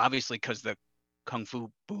 obviously because the Kung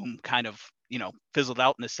Fu boom kind of, fizzled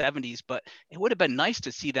out in the 70s, but it would have been nice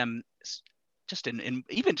to see them just in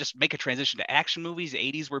even just make a transition to action movies. The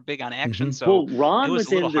 80s were big on action, so Ron it was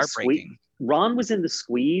a little heartbreaking. Ron was in The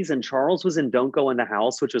Squeeze, and Charles was in Don't Go in the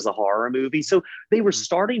House, which was a horror movie. So they were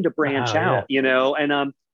starting to branch out,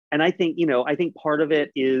 and I think part of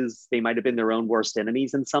it is they might have been their own worst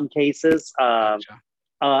enemies in some cases. And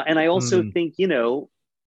I also think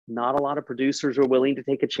not a lot of producers are willing to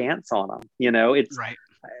take a chance on them. It's right.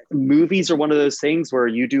 Movies are one of those things where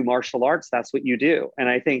you do martial arts, that's what you do, and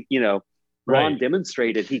I think Ron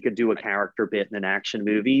demonstrated he could do a character bit in an action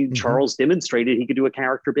movie. Charles demonstrated he could do a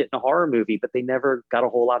character bit in a horror movie, but they never got a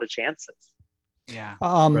whole lot of chances. Yeah.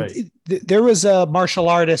 There was a martial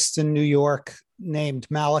artist in New York named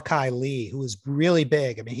Malachi Lee who was really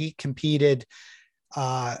big. I mean, he competed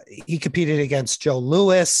against Joe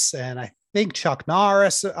Louis and I think Chuck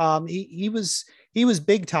Norris. He was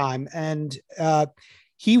big time, and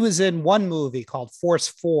he was in one movie called Force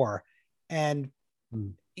 4, and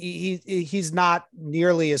he's not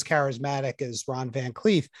nearly as charismatic as Ron Van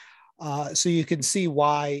Cleef. So you can see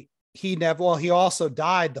why he also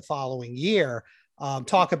died the following year.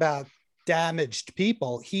 Talk about damaged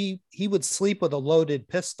people. He would sleep with a loaded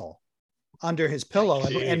pistol under his pillow.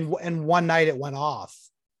 And one night it went off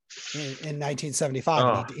in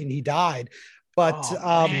 1975 and he died. But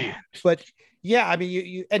yeah, I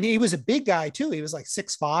mean, and he was a big guy too. He was like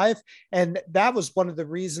 6'5", and that was one of the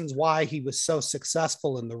reasons why he was so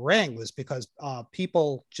successful in the ring, was because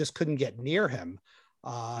people just couldn't get near him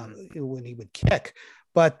when he would kick.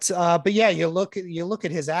 But yeah, you look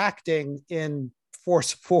at his acting in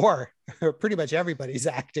Force 4, or pretty much everybody's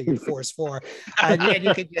acting in Force 4, and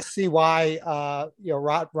you can just see why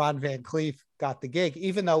Ron Van Cleef got the gig,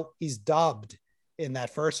 even though he's dubbed in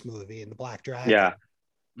that first movie in The Black Dragon. Yeah.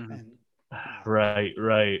 And,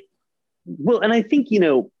 Right. Well, and I think,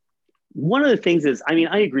 one of the things is, I mean,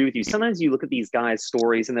 I agree with you. Sometimes you look at these guys'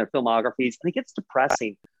 stories and their filmographies, and it gets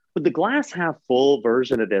depressing. But the glass half full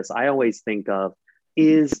version of this, I always think of,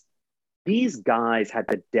 is these guys had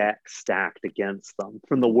the deck stacked against them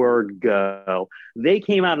from the word go. They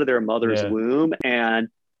came out of their mother's womb, and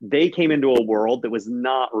they came into a world that was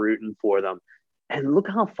not rooting for them. And look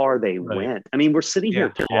how far they went. I mean, we're sitting here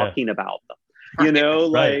talking about them,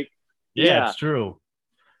 Yeah, it's true.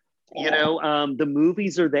 The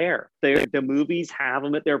movies are there. The movies have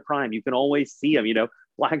them at their prime. You can always see them,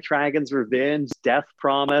 Black Dragon's Revenge, Death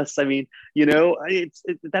Promise. I mean,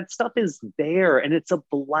 that stuff is there, and it's a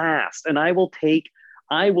blast. And I will take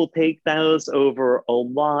those over a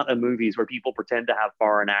lot of movies where people pretend to have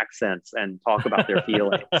foreign accents and talk about their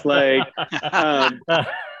feelings.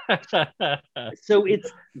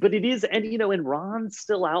 But it is, and Ron's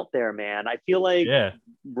still out there, man. I feel like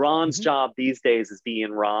Ron's job these days is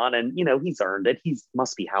being Ron, and he's earned it. He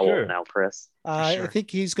must be how old now, Chris? I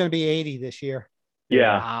think he's going to be 80 this year.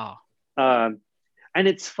 Yeah. Wow. And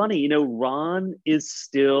it's funny, Ron is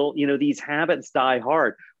still, these habits die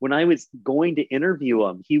hard. When I was going to interview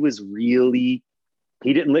him, he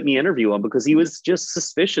didn't let me interview him because he was just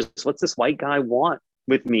suspicious. What's this white guy want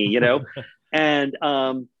with me, And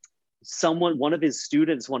one of his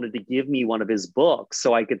students wanted to give me one of his books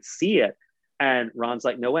so I could see it. And Ron's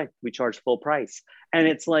like, no way, we charge full price. And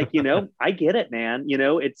it's like, I get it, man.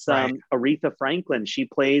 It's Aretha Franklin. She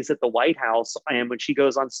plays at the White House. And when she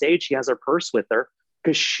goes on stage, she has her purse with her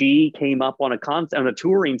because she came up on a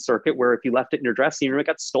touring circuit where if you left it in your dressing room, it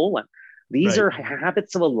got stolen. These are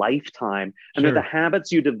habits of a lifetime. And they're the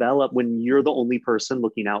habits you develop when you're the only person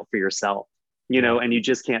looking out for yourself, and you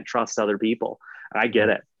just can't trust other people. I get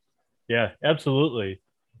it. Yeah, absolutely.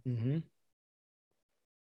 Mm-hmm.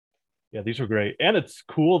 Yeah, these were great. And it's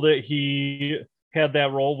cool that he had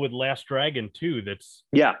that role with Last Dragon too. That's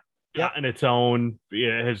on its own,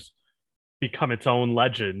 has become its own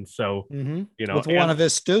legend. So, with one of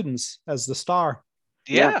his students as the star.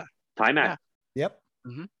 Yeah. Timac. Yep.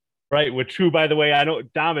 Mm-hmm. Right. Which, who, by the way, I know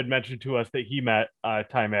Dom had mentioned to us that he met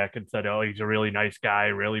Timac and said, oh, he's a really nice guy,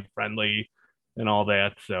 really friendly and all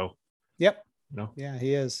that. So, yep. Yeah,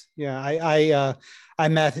 he is. Yeah. I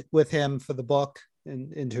met with him for the book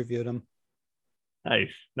and interviewed him.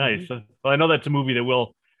 Nice. Well, I know that's a movie that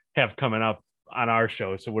we'll have coming up on our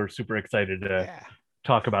show, so we're super excited to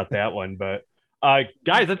talk about that one. But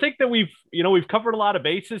Guys, I think that we've covered a lot of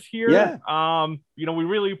bases here. Yeah. We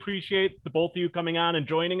really appreciate the both of you coming on and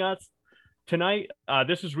joining us tonight.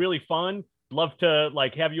 This is really fun. Love to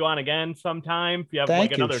have you on again sometime. If you have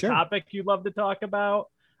another topic you'd love to talk about.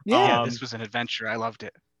 Yeah, this was an adventure. I loved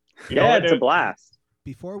it. It's a blast.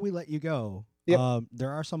 Before we let you go,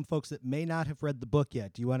 there are some folks that may not have read the book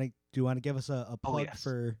yet. Do you want to give us a plug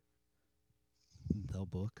for the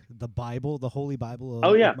book, the Bible, the Holy Bible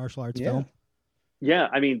of martial arts film? Yeah,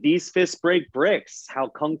 I mean, These Fists Break Bricks, How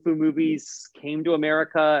Kung Fu Movies Came to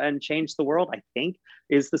America and Changed the World, I think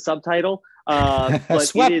is the subtitle. But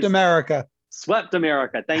Swept America. Swept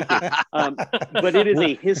America, thank you. But it is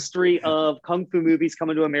a history of Kung Fu movies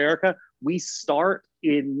coming to America. We start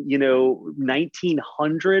in,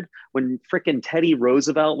 1900 when frickin' Teddy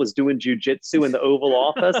Roosevelt was doing jujitsu in the Oval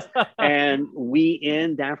Office. And we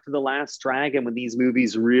end after The Last Dragon when these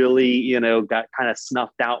movies really, got kind of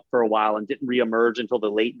snuffed out for a while and didn't reemerge until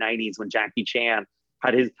the late 90s when Jackie Chan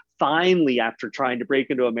had his finally, after trying to break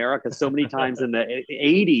into America so many times in the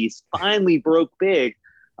 80s, finally broke big.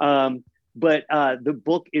 But the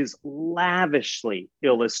book is lavishly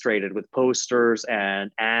illustrated with posters and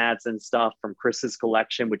ads and stuff from Chris's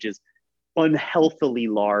collection, which is unhealthily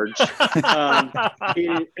large. And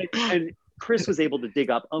Chris was able to dig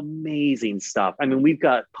up amazing stuff. I mean, we've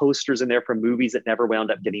got posters in there from movies that never wound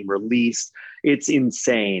up getting released. It's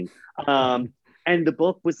insane. And the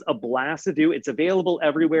book was a blast to do. It's available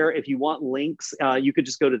everywhere. If you want links, you could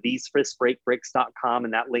just go to thesefistbreakbricks.com,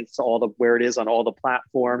 and that links to where it is on all the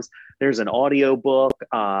platforms. There's an audio book.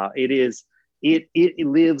 It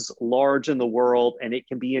lives large in the world, and it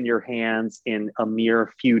can be in your hands in a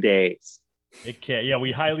mere few days. It can. Yeah,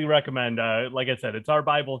 we highly recommend. Like I said, it's our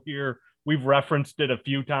Bible here. We've referenced it a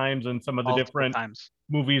few times in some of the different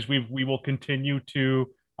movies. We will continue to.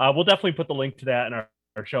 We'll definitely put the link to that in our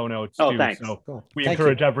show notes too. Thanks. So cool. We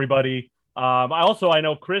encourage everybody. I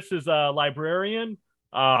know Chris is a librarian.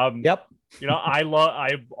 Yep. I've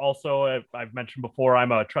mentioned before,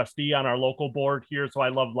 I'm a trustee on our local board here, so I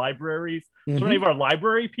love libraries. So any of our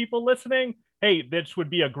library people listening, hey, this would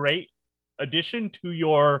be a great addition to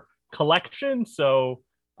your collection. So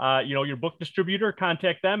your book distributor,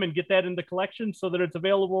 contact them and get that in the collection so that it's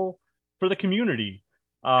available for the community.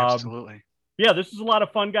 Absolutely. Yeah, this is a lot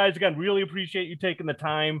of fun, guys. Again, really appreciate you taking the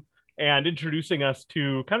time and introducing us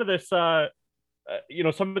to kind of this,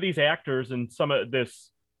 some of these actors and some of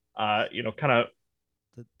this, kind of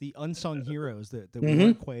the unsung heroes that we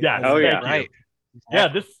weren't quite. Yeah. Oh yeah. Right. Yeah.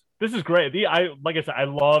 This is great. Like I said, I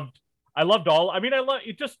loved all. I mean, I love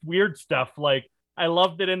it. Just weird stuff. Like I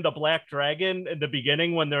loved it in the Black Dragon in the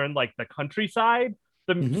beginning when they're in like the countryside.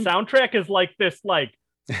 The soundtrack is like this, like.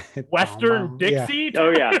 Western Dixie.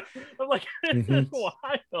 Oh yeah. I'm like, this is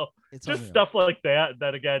wild. It's just stuff like that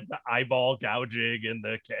again, the eyeball gouging and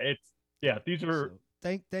these are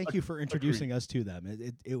thank you for introducing us to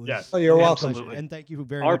them. It was you're welcome. Pleasure. And thank you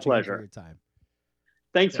very Our much pleasure. for your time.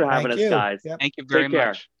 Thanks for having us, guys. Yep. Thank you very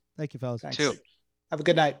much. Thank you, fellas. Thanks. Too. Have a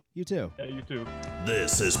good night. You too. Yeah, you too.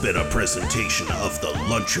 This has been a presentation of the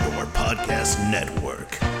Lunchador Podcast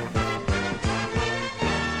Network.